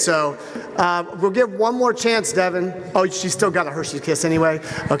is. So we'll give one more chance, Devin. Oh, she's still got a Hershey's Kiss anyway?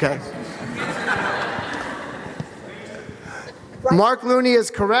 Okay. Mark Looney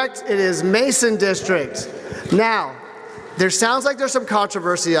is correct. It is Mason District. Now, there sounds like there's some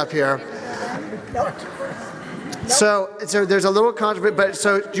controversy up here. So there's a little controversy, but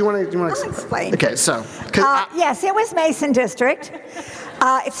so do you want to I'll explain. Okay, so. Yes, it was Mason District.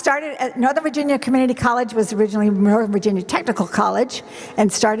 It started at Northern Virginia Community College, was originally Northern Virginia Technical College,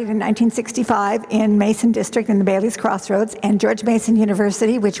 and started in 1965 in Mason District in the Bailey's Crossroads. And George Mason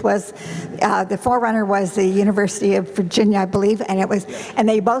University, which was the forerunner, was the University of Virginia, I believe, and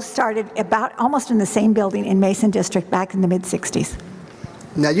they both started about almost in the same building in Mason District back in the mid '60s.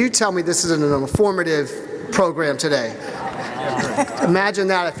 Now you tell me this isn't an informative program today. Imagine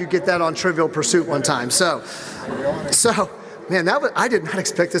that if you get that on Trivial Pursuit one time. So, man, I did not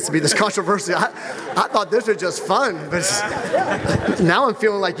expect this to be this controversial. I thought this was just fun, but now I'm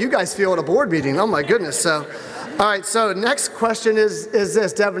feeling like you guys feel at a board meeting. Oh my goodness. So, all right. So next question is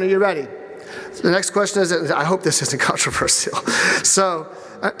this. Devin, are you ready? So the next question is, I hope this isn't controversial. So,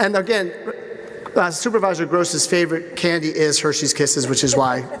 and again, Supervisor Gross's favorite candy is Hershey's Kisses, which is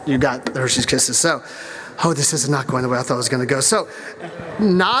why you got the Hershey's Kisses. So, oh, this is not going the way I thought it was going to go. So,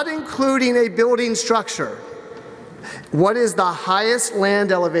 not including a building structure, what is the highest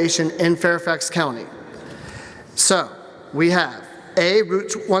land elevation in Fairfax County? So, we have A,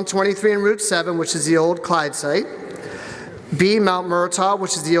 Route 123 and Route 7, which is the old Clyde site. B, Mount Murtaugh,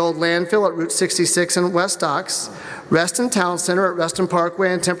 which is the old landfill at Route 66 and West Docks. Reston Town Center at Reston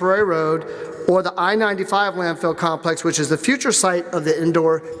Parkway and Temporary Road, or the I-95 landfill complex, which is the future site of the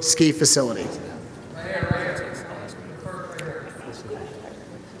indoor ski facility.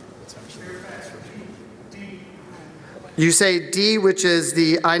 You say D, which is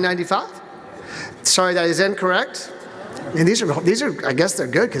the I-95? Sorry, that is incorrect. And these are, I guess they're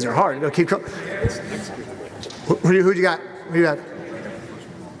good because they're hard. Go keep going. Who you got? Who you got?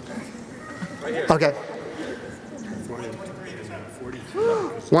 Okay.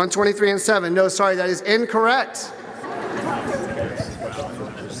 123 and 7. No, sorry, that is incorrect.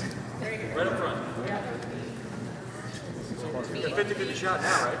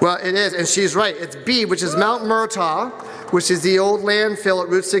 Well, it is, and she's right. It's B, which is Mount Murtaugh, which is the old landfill at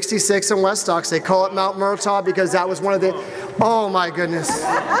Route 66 in West Ox. They call it Mount Murtaugh because that was one of the, oh my goodness.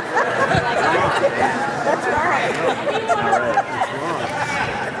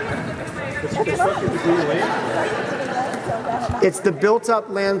 It's the built-up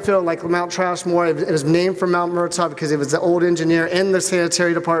landfill like Mount Trashmore. It was named for Mount Murtaugh because it was the old engineer in the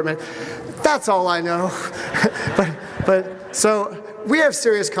sanitary department. That's all I know. So we have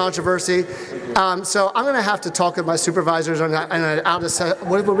serious controversy. So I'm going to have to talk with my supervisors on an out of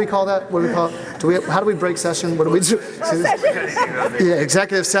what do we call that? What do we call it? How do we break session? What do we do? Yeah,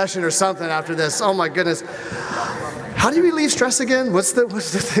 executive session or something after this. Oh my goodness. How do we leave stress again? What's the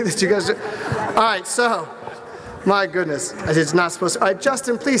thing that you guys do? All right, so. My goodness, it's not supposed to. All right,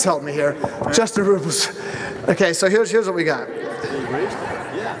 Justin, please help me here. Justin Rubels. Okay, so here's what we got.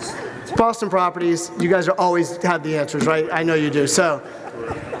 Boston Properties, you guys are always have the answers, right? I know you do. So,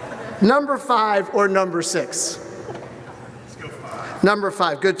 number 5 or number 6? Number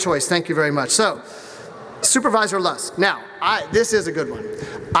 5, good choice. Thank you very much. So, Supervisor Lusk. Now, this is a good one.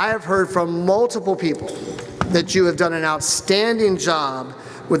 I have heard from multiple people that you have done an outstanding job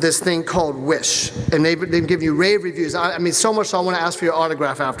with this thing called Wish, and they've given you rave reviews. I mean, so much so I want to ask for your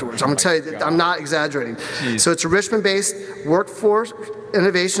autograph afterwards. I'm going to tell you that I'm not exaggerating. Jeez. So it's a Richmond-based workforce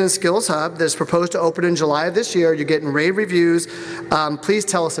innovation and skills hub that's proposed to open in July of this year. You're getting rave reviews. Please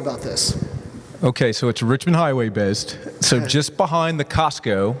tell us about this. Okay, so it's Richmond Highway based. So just behind the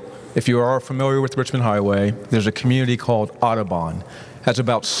Costco, if you are familiar with Richmond Highway, there's a community called Audubon. It has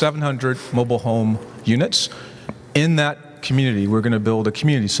about 700 mobile home units. In that community, we're going to build a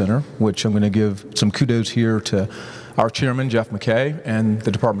community center, which I'm going to give some kudos here to our chairman, Jeff McKay, and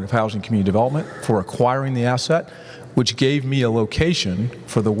the Department of Housing and Community Development for acquiring the asset, which gave me a location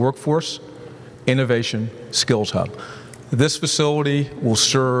for the Workforce Innovation Skills Hub. This facility will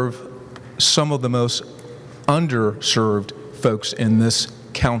serve some of the most underserved folks in this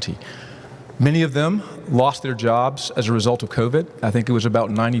county. Many of them lost their jobs as a result of COVID. I think it was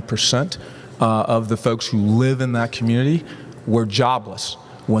about 90%. Of the folks who live in that community were jobless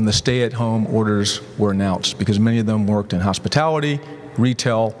when the stay-at-home orders were announced because many of them worked in hospitality,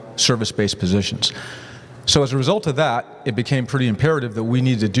 retail, service-based positions. So as a result of that, it became pretty imperative that we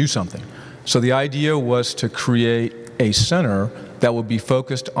needed to do something. So the idea was to create a center that would be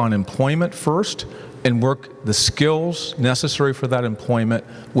focused on employment first and work the skills necessary for that employment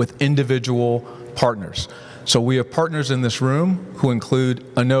with individual partners. So we have partners in this room who include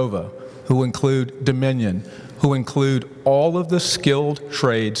Inova, who include Dominion, who include all of the skilled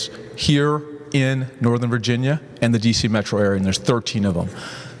trades here in Northern Virginia and the DC metro area, and there's 13 of them.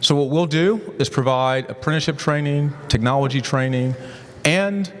 So what we'll do is provide apprenticeship training, technology training,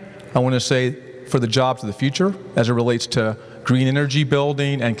 and I want to say for the jobs of the future as it relates to green energy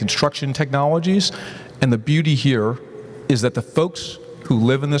building and construction technologies. And the beauty here is that the folks who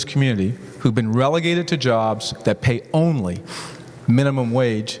live in this community who've been relegated to jobs that pay only minimum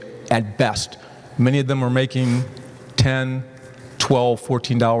wage at best. Many of them are making $10, $12,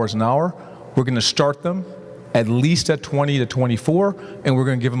 $14 an hour. We're going to start them at least at 20 to 24, and we're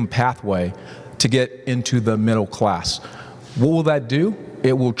going to give them a pathway to get into the middle class. What will that do?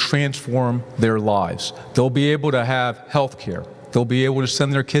 It will transform their lives. They'll be able to have health care. They'll be able to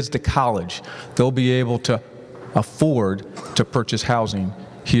send their kids to college. They'll be able to afford to purchase housing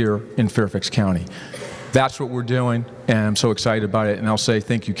here in Fairfax County. That's what we're doing, and I'm so excited about it. And I'll say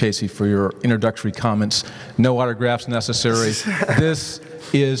thank you, Casey, for your introductory comments. No autographs necessary. This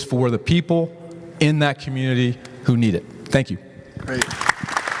is for the people in that community who need it. Thank you. Great.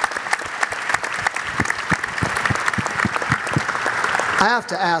 I have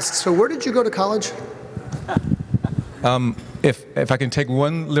to ask, so where did you go to college? If I can take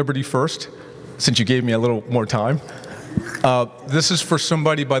one liberty first, since you gave me a little more time. This is for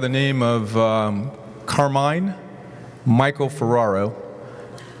somebody by the name of Carmine Michael Ferraro,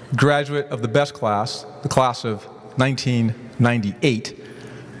 graduate of the best class, the class of 1998.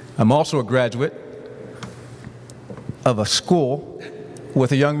 I'm also a graduate of a school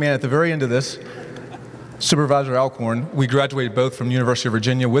with a young man at the very end of this, Supervisor Alcorn. We graduated both from the University of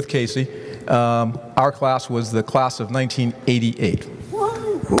Virginia with Casey. Our class was the class of 1988.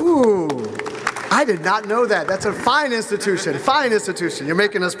 Ooh. I did not know that. That's a fine institution. Fine institution. You're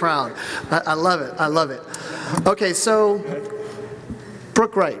making us proud. I love it. I love it. Okay, so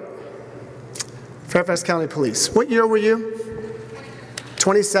Brooke Wright, Fairfax County Police. What year were you?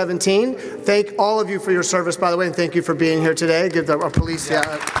 2017. Thank all of you for your service, by the way, and thank you for being here today. Give our police.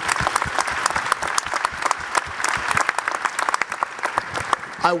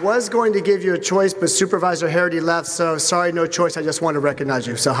 I was going to give you a choice, but Supervisor Harity left, so sorry, no choice. I just want to recognize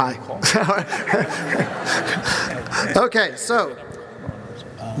you, so hi. Okay, so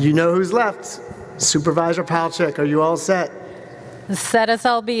you know who's left. Supervisor Palchik, are you all set? Set as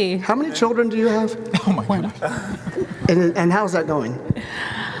I'll be. How many children do you have? Oh my God. And how's that going?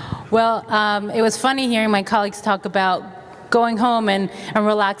 Well, it was funny hearing my colleagues talk about going home and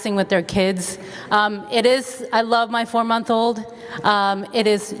relaxing with their kids. I love my 4-month-old. It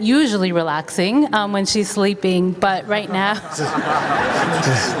is usually relaxing when she's sleeping, but right now,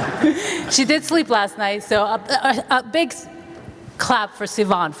 she did sleep last night, so a big clap for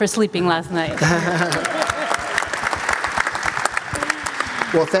Sivan for sleeping last night.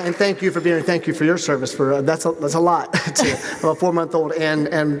 Well, and thank you for being here. Thank you for your service. That's a lot to have a 4-month-old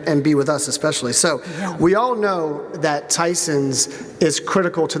and be with us especially. So we all know that Tyson's is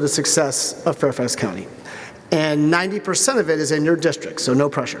critical to the success of Fairfax County. And 90% of it is in your district, so no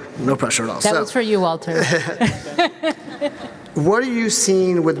pressure at all. That was for you, Walter. What are you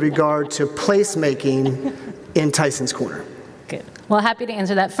seeing with regard to placemaking in Tyson's Corner? Good. Well, happy to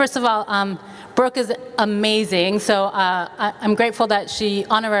answer that. First of all, Brooke is amazing, so I'm grateful that she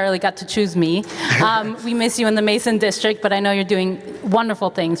honorarily got to choose me. We miss you in the Mason District, but I know you're doing wonderful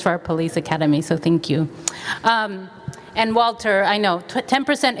things for our police academy, so thank you. And Walter, I know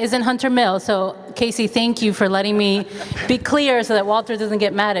 10% isn't Hunter Mill, so Casey, thank you for letting me be clear so that Walter doesn't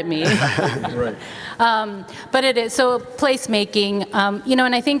get mad at me. Right. But it is, so placemaking,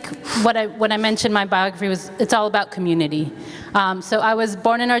 and I think what I mentioned in my biography was it's all about community. So I was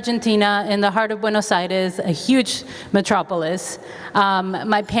born in Argentina, in the heart of Buenos Aires, a huge metropolis.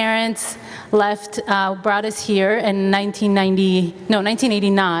 My parents left, brought us here in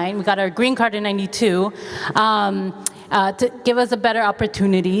 1989. We got our green card in 92. To give us a better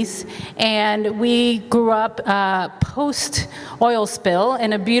opportunities. And we grew up post-oil spill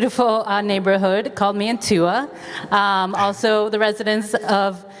in a beautiful neighborhood called Mantua, also the residence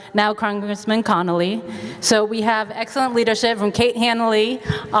of now Congressman Connolly. So we have excellent leadership from Kate Hanley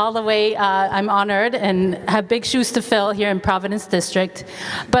all the way. I'm honored and have big shoes to fill here in Providence District.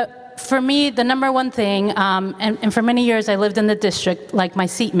 But for me, the number one thing, and for many years I lived in the district like my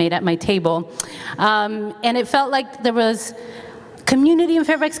seatmate at my table, and it felt like there was community in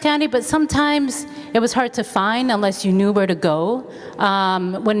Fairfax County, but sometimes it was hard to find unless you knew where to go.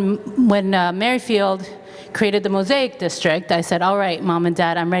 When Merrifield created the Mosaic District, I said, all right, Mom and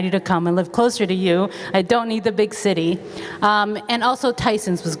Dad, I'm ready to come and live closer to you. I don't need the big city. And also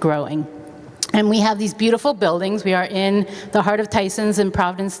Tyson's was growing. And we have these beautiful buildings. We are in the heart of Tyson's in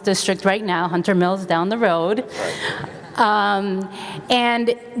Providence District right now. Hunter Mill's down the road.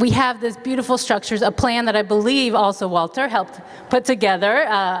 And we have this beautiful structures, a plan that I believe also Walter helped put together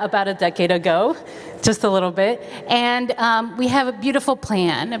about a decade ago, just a little bit. And we have a beautiful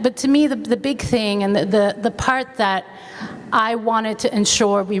plan. But to me, the big thing and the part that I wanted to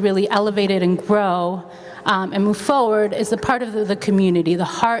ensure we really elevated and grow and move forward is the part of the community, the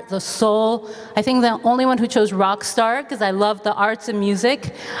heart, the soul. I think the only one who chose rock star because I love the arts and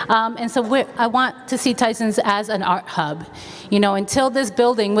music. And so I want to see Tyson's as an art hub. Until this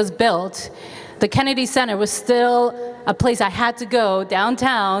building was built, the Kennedy Center was still a place I had to go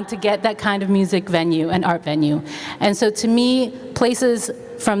downtown to get that kind of music venue and art venue. And so to me, places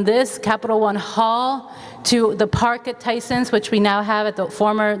from this Capital One Hall to the park at Tyson's, which we now have at the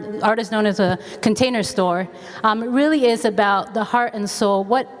former artist known as a Container Store, really is about the heart and soul.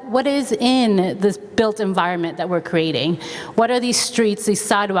 What is in this built environment that we're creating? What are these streets, these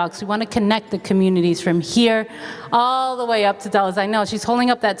sidewalks? We want to connect the communities from here all the way up to Dallas. I know she's holding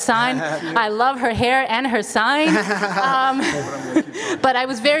up that sign. I love her hair and her sign. But I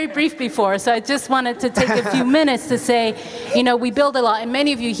was very brief before, so I just wanted to take a few minutes to say, we build a lot, and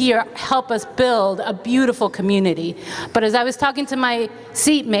many of you here help us build a beautiful community. But as I was talking to my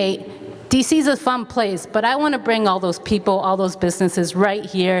seatmate, DC is a fun place, but I want to bring all those people, all those businesses right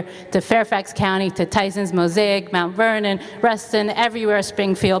here to Fairfax County, to Tyson's, Mosaic, Mount Vernon, Reston, everywhere,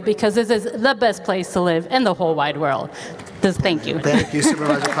 Springfield, because this is the best place to live in the whole wide world. Just thank you. Thank you,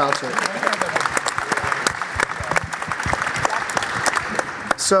 Supervisor Palchik.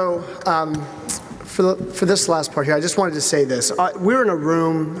 So, for this last part here, I just wanted to say this. We're in a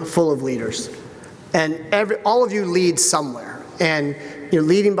room full of leaders, and all of you lead somewhere. And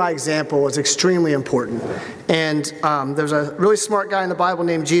leading by example is extremely important. And there's a really smart guy in the Bible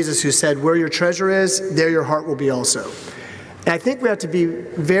named Jesus who said, where your treasure is, there your heart will be also. And I think we have to be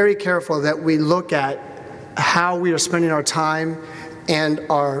very careful that we look at how we are spending our time and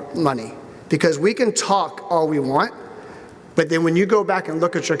our money. Because we can talk all we want, but then when you go back and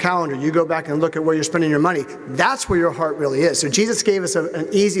look at your calendar, you go back and look at where you're spending your money, that's where your heart really is. So Jesus gave us an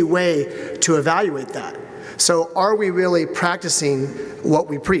easy way to evaluate that. So are we really practicing what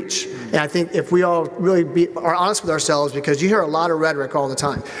we preach? And I think if we all really are honest with ourselves, because you hear a lot of rhetoric all the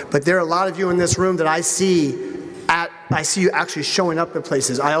time, but there are a lot of you in this room that I see you actually showing up at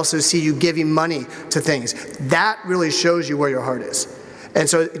places. I also see you giving money to things. That really shows you where your heart is. And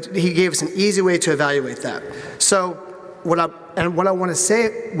so he gave us an easy way to evaluate that. So what I want to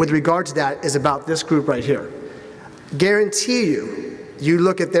say with regard to that is about this group right here. Guarantee you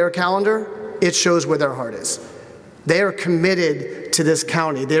look at their calendar, it shows where their heart is. They are committed to this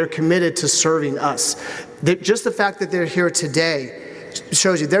county. They are committed to serving us. Just the fact that they're here today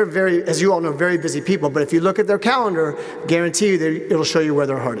shows you they're very, as you all know, very busy people. But if you look at their calendar, guarantee you it'll show you where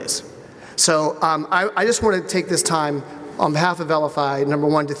their heart is. So I just want to take this time on behalf of LFI, number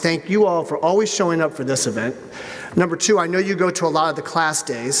one, to thank you all for always showing up for this event. Number two, I know you go to a lot of the class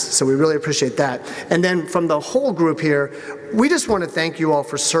days, so we really appreciate that. And then from the whole group here, we just want to thank you all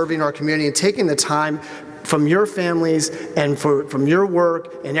for serving our community and taking the time from your families and from your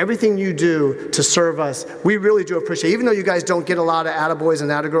work and everything you do to serve us. We really do appreciate it. Even though you guys don't get a lot of attaboys and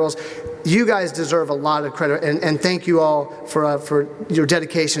attagirls, you guys deserve a lot of credit. And thank you all for your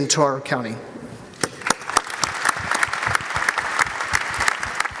dedication to our county.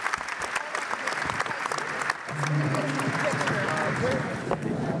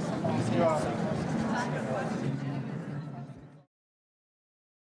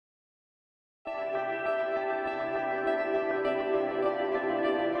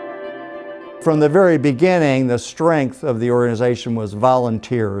 From the very beginning, the strength of the organization was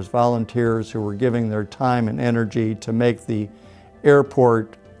volunteers who were giving their time and energy to make the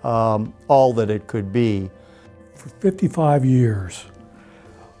airport all that it could be. For 55 years,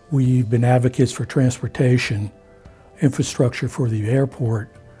 we've been advocates for transportation infrastructure for the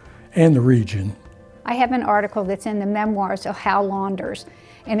airport and the region. I have an article that's in the memoirs of Hal Launders,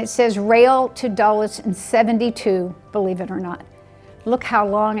 and it says rail to Dulles in '72, believe it or not. Look how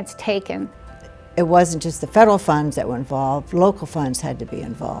long it's taken. It wasn't just the federal funds that were involved, local funds had to be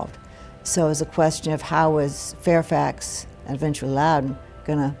involved. So it was a question of how was Fairfax and eventually Loudon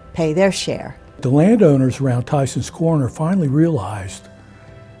going to pay their share. The landowners around Tyson's Corner finally realized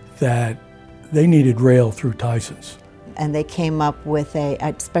that they needed rail through Tyson's. And they came up with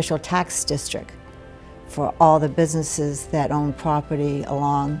a special tax district for all the businesses that owned property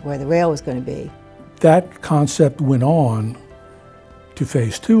along where the rail was going to be. That concept went on to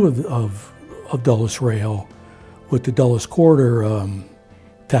phase 2 of Dulles Rail with the Dulles Corridor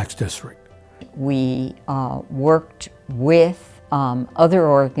tax district. We worked with other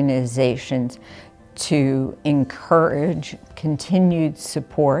organizations to encourage continued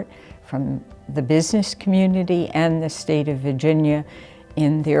support from the business community and the state of Virginia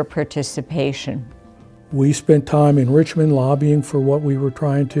in their participation. We spent time in Richmond lobbying for what we were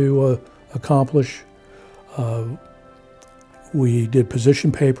trying to accomplish. We did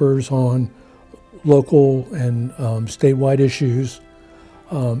position papers on local and statewide issues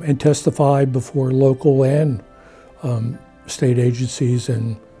and testified before local and state agencies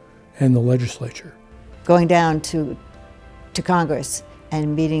and the legislature. Going down to Congress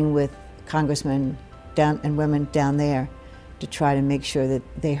and meeting with congressmen and women down there to try to make sure that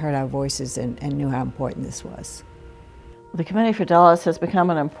they heard our voices and knew how important this was. The Committee for Dulles has become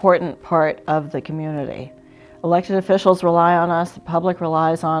an important part of the community. Elected officials rely on us, the public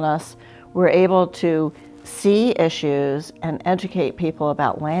relies on us. We're able to see issues and educate people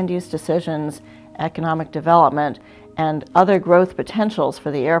about land use decisions, economic development, and other growth potentials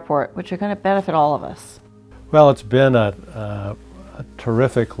for the airport, which are going to benefit all of us. Well, it's been a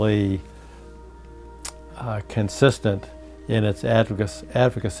terrifically consistent in its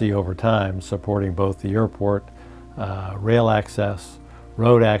advocacy over time, supporting both the airport, rail access,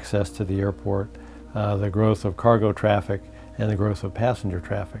 road access to the airport, the growth of cargo traffic, and the growth of passenger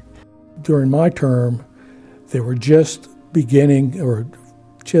traffic. During my term, they were just beginning or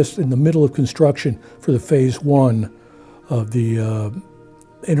just in the middle of construction for the phase 1 of the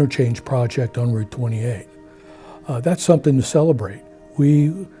interchange project on Route 28. That's something to celebrate.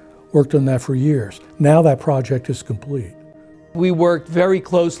 We worked on that for years. Now that project is complete. We worked very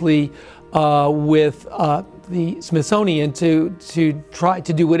closely with the Smithsonian to try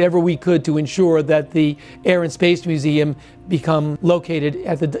to do whatever we could to ensure that the Air and Space Museum become located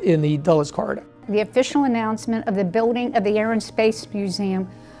in the Dulles Corridor. The official announcement of the building of the Air and Space Museum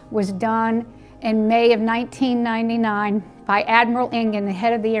was done in May of 1999 by Admiral Ingen, the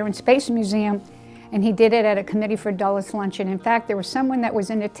head of the Air and Space Museum, and he did it at a Committee for Dulles luncheon. In fact, there was someone that was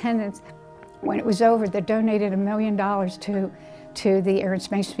in attendance when it was over that donated $1 million to the Air and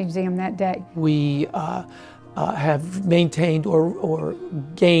Space Museum that day. We have maintained or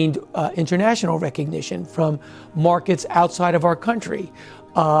gained international recognition from markets outside of our country.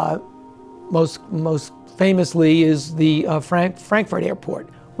 Most famously is the Frankfurt Airport.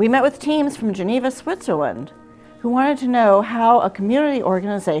 We met with teams from Geneva, Switzerland, who wanted to know how a community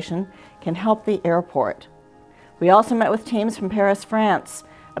organization can help the airport. We also met with teams from Paris, France,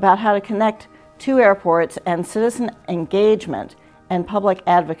 about how to connect two airports and citizen engagement and public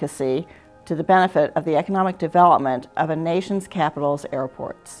advocacy to the benefit of the economic development of a nation's capital's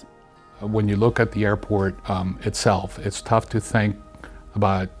airports. When you look at the airport itself, it's tough to think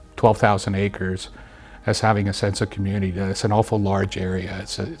about 12,000 acres as having a sense of community. It's an awful large area.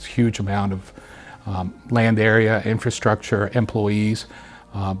 It's a huge amount of land area, infrastructure, employees,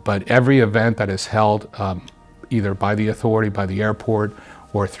 but every event that is held either by the authority, by the airport,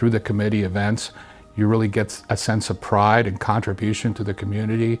 or through the committee events, you really get a sense of pride and contribution to the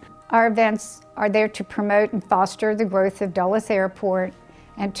community. Our events are there to promote and foster the growth of Dulles Airport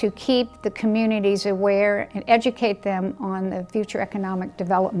and to keep the communities aware and educate them on the future economic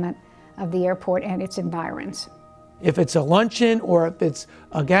development of the airport and its environs. If it's a luncheon, or if it's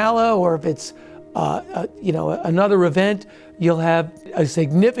a gala, or if it's another event, you'll have a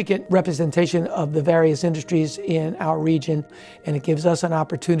significant representation of the various industries in our region, and it gives us an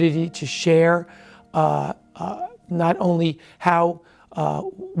opportunity to share not only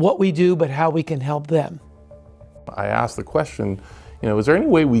what we do, but how we can help them. I asked the question, is there any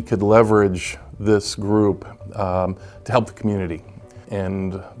way we could leverage this group to help the community?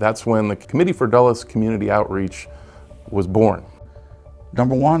 And that's when the Committee for Dulles Community Outreach was born.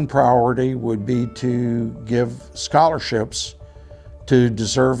 Number one priority would be to give scholarships to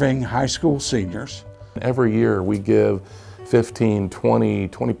deserving high school seniors. Every year we give 15, 20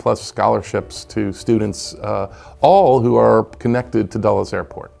 plus scholarships to students, all who are connected to Dulles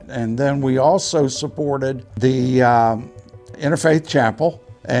Airport. And then we also supported the Interfaith Chapel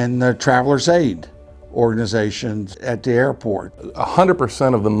and the Traveler's Aid organizations at the airport.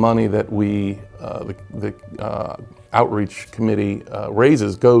 100% of the money that the outreach committee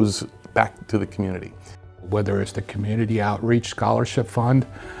raises goes back to the community. Whether it's the Community Outreach Scholarship Fund,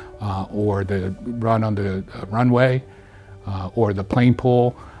 or the run on the runway, or the plane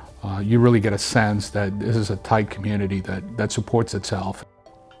pool, you really get a sense that this is a tight community that supports itself.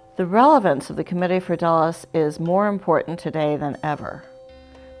 The relevance of the Committee for Dulles is more important today than ever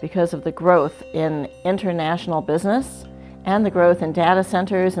because of the growth in international business and the growth in data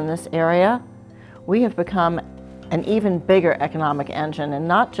centers in this area. We have become an even bigger economic engine, and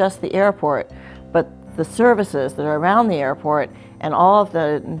not just the airport, but the services that are around the airport and all of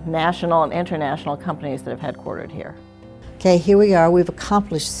the national and international companies that have headquartered here. Okay, here we are. We've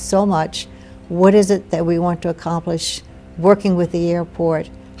accomplished so much. What is it that we want to accomplish working with the airport?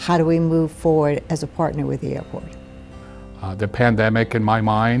 How do we move forward as a partner with the airport? The pandemic, in my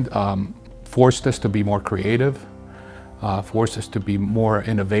mind, forced us to be more creative, forced us to be more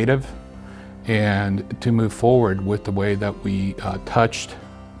innovative, and to move forward with the way that we touched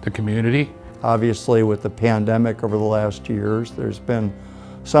the community. Obviously, with the pandemic over the last years, there's been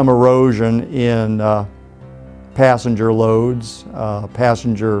some erosion in passenger loads,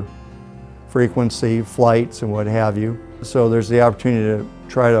 passenger frequency, flights, and what have you. So there's the opportunity to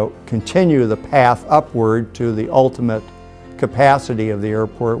try to continue the path upward to the ultimate capacity of the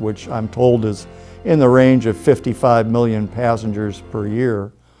airport, which I'm told is in the range of 55 million passengers per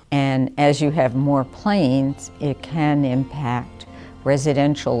year. And as you have more planes, it can impact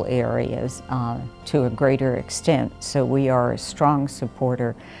residential areas to a greater extent. So we are a strong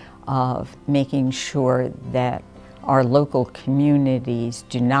supporter of making sure that our local communities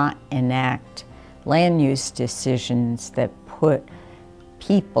do not enact land use decisions that put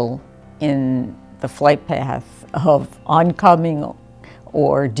people in the flight path of oncoming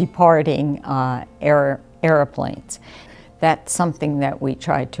or departing airplanes. That's something that we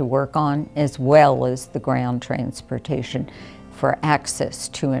try to work on, as well as the ground transportation for access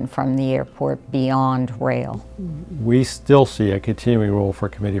to and from the airport beyond rail. We still see a continuing role for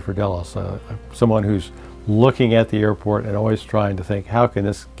Committee for Dulles, someone who's looking at the airport and always trying to think, how can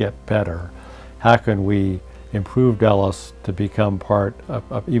this get better? How can we improve Dulles to become part of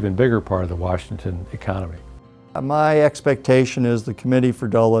an even bigger part of the Washington economy. My expectation is the Committee for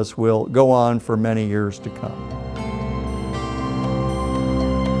Dulles will go on for many years to come.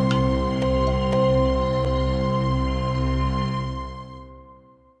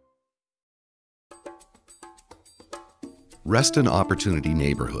 Reston Opportunity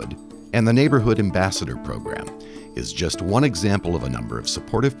Neighborhood and the Neighborhood Ambassador Program is just one example of a number of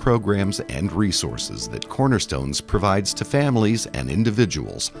supportive programs and resources that Cornerstones provides to families and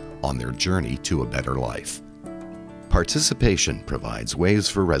individuals on their journey to a better life. Participation provides ways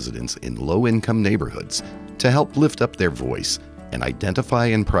for residents in low-income neighborhoods to help lift up their voice and identify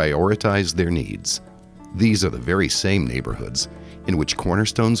and prioritize their needs. These are the very same neighborhoods in which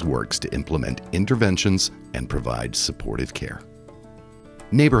Cornerstones works to implement interventions and provide supportive care.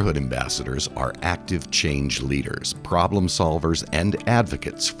 Neighborhood ambassadors are active change leaders, problem solvers, and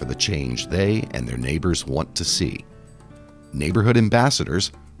advocates for the change they and their neighbors want to see. Neighborhood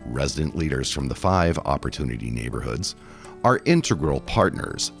ambassadors, resident leaders from the 5 opportunity neighborhoods, are integral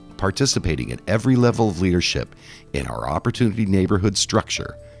partners participating at every level of leadership in our opportunity neighborhood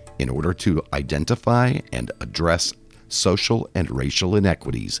structure in order to identify and address social and racial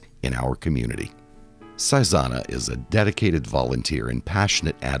inequities in our community. Saizana is a dedicated volunteer and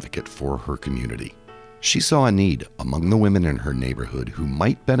passionate advocate for her community. She saw a need among the women in her neighborhood who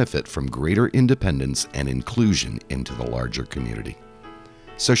might benefit from greater independence and inclusion into the larger community.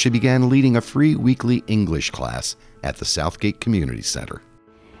 So she began leading a free weekly English class at the Southgate Community Center.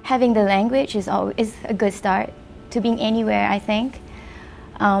 Having the language is a good start to being anywhere, I think.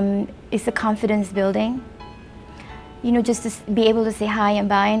 It's a confidence building. You know, just to be able to say hi and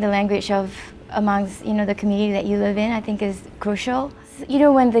bye in the language of amongst, you know, the community that you live in, I think is crucial. You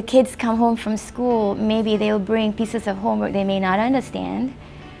know, when the kids come home from school, maybe they'll bring pieces of homework they may not understand,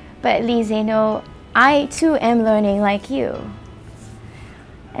 but at least they know, I too am learning like you.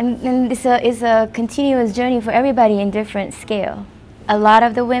 And it's a continuous journey for everybody in different scale. A lot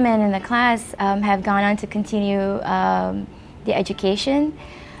of the women in the class have gone on to continue their education.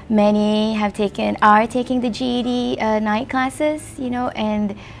 Many are taking the GED night classes, you know,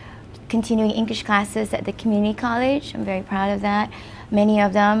 and continuing English classes at the community college. I'm very proud of that. Many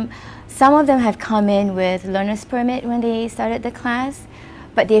of them, some of them have come in with learner's permit when they started the class,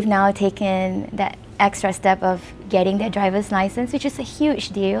 but they've now taken that extra step of getting their driver's license, which is a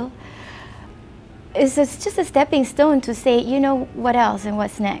huge deal. It's just a stepping stone to say, you know, what else and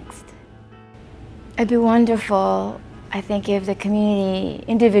what's next. It'd be wonderful, I think, if the community,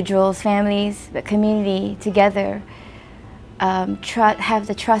 individuals, families, the community together have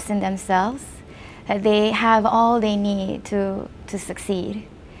the trust in themselves, that they have all they need to succeed.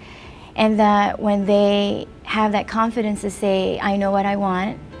 And that when they have that confidence to say, I know what I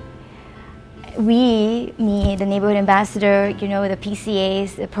want, me, the neighborhood ambassador, you know, the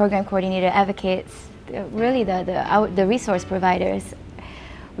PCAs, the program coordinator, advocates, really the resource providers,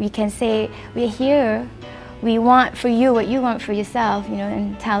 we can say, we're here, we want for you what you want for yourself, you know,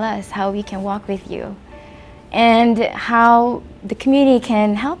 and tell us how we can walk with you. And how the community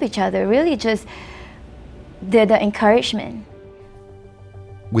can help each other, really just the encouragement.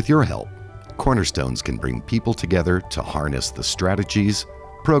 With your help, Cornerstones can bring people together to harness the strategies,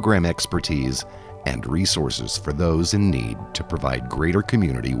 program expertise, and resources for those in need to provide greater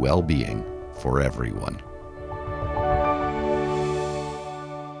community well-being for everyone.